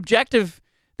same objective.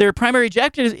 Their primary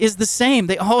objective is the same.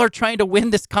 They all are trying to win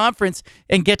this conference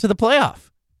and get to the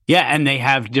playoff. Yeah, and they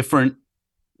have different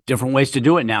ways to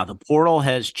do it now. The portal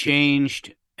has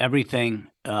changed everything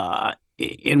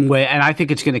in way, and I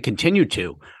think it's going to continue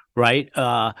to, right?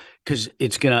 Because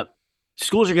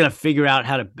schools are going to figure out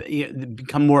how to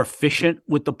become more efficient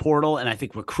with the portal, and I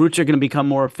think recruits are going to become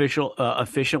more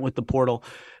efficient with the portal.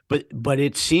 But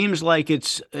it seems like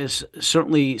it's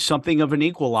certainly something of an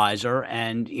equalizer,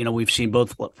 and we've seen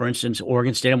both, for instance,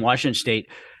 Oregon State and Washington State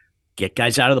get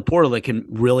guys out of the portal that can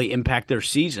really impact their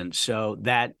season. So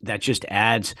that just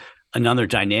adds another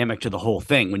dynamic to the whole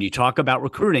thing. When you talk about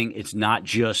recruiting, it's not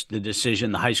just the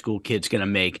decision the high school kid's going to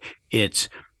make. It's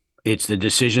the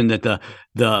decision that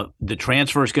the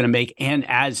transfer is going to make. And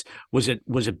as was it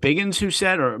Biggins who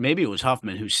said, or maybe it was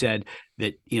Huffman who said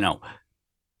that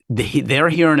they're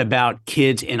hearing about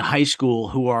kids in high school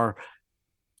who are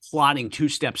plotting 2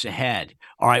 steps ahead.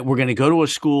 All right, we're going to go to a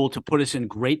school to put us in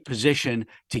great position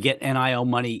to get NIL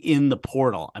money in the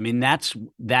portal. I mean,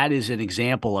 that is an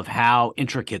example of how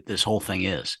intricate this whole thing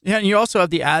is. Yeah, and you also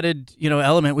have the added,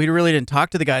 element. We really didn't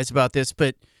talk to the guys about this,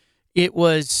 but it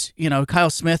was, Kyle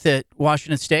Smith at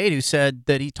Washington State who said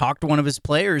that he talked to one of his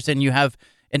players, and you have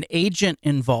an agent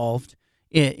involved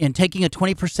in taking a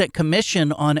 20%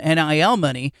 commission on NIL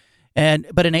money,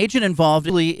 but an agent involved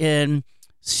in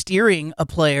steering a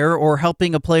player or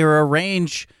helping a player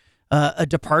arrange a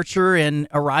departure and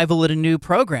arrival at a new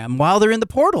program while they're in the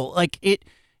portal. Like it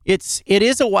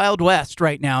is a Wild West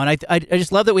right now, and I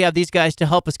just love that we have these guys to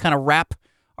help us kind of wrap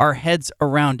our heads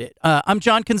around it. I'm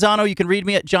John Canzano. You can read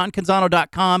me at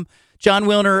johncanzano.com. John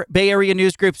Wilner, Bay Area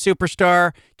News Group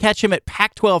superstar. Catch him at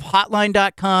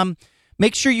pac12hotline.com.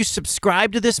 Make sure you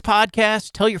subscribe to this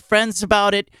podcast. Tell your friends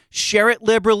about it. Share it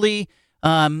liberally.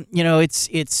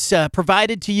 It's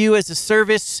provided to you as a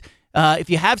service.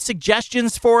 If you have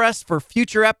suggestions for us for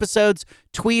future episodes,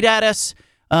 tweet at us.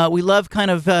 We love kind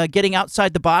of getting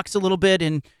outside the box a little bit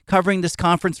and covering this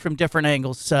conference from different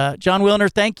angles. John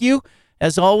Wilner, thank you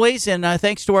as always, and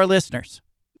thanks to our listeners.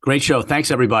 Great show.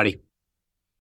 Thanks, everybody.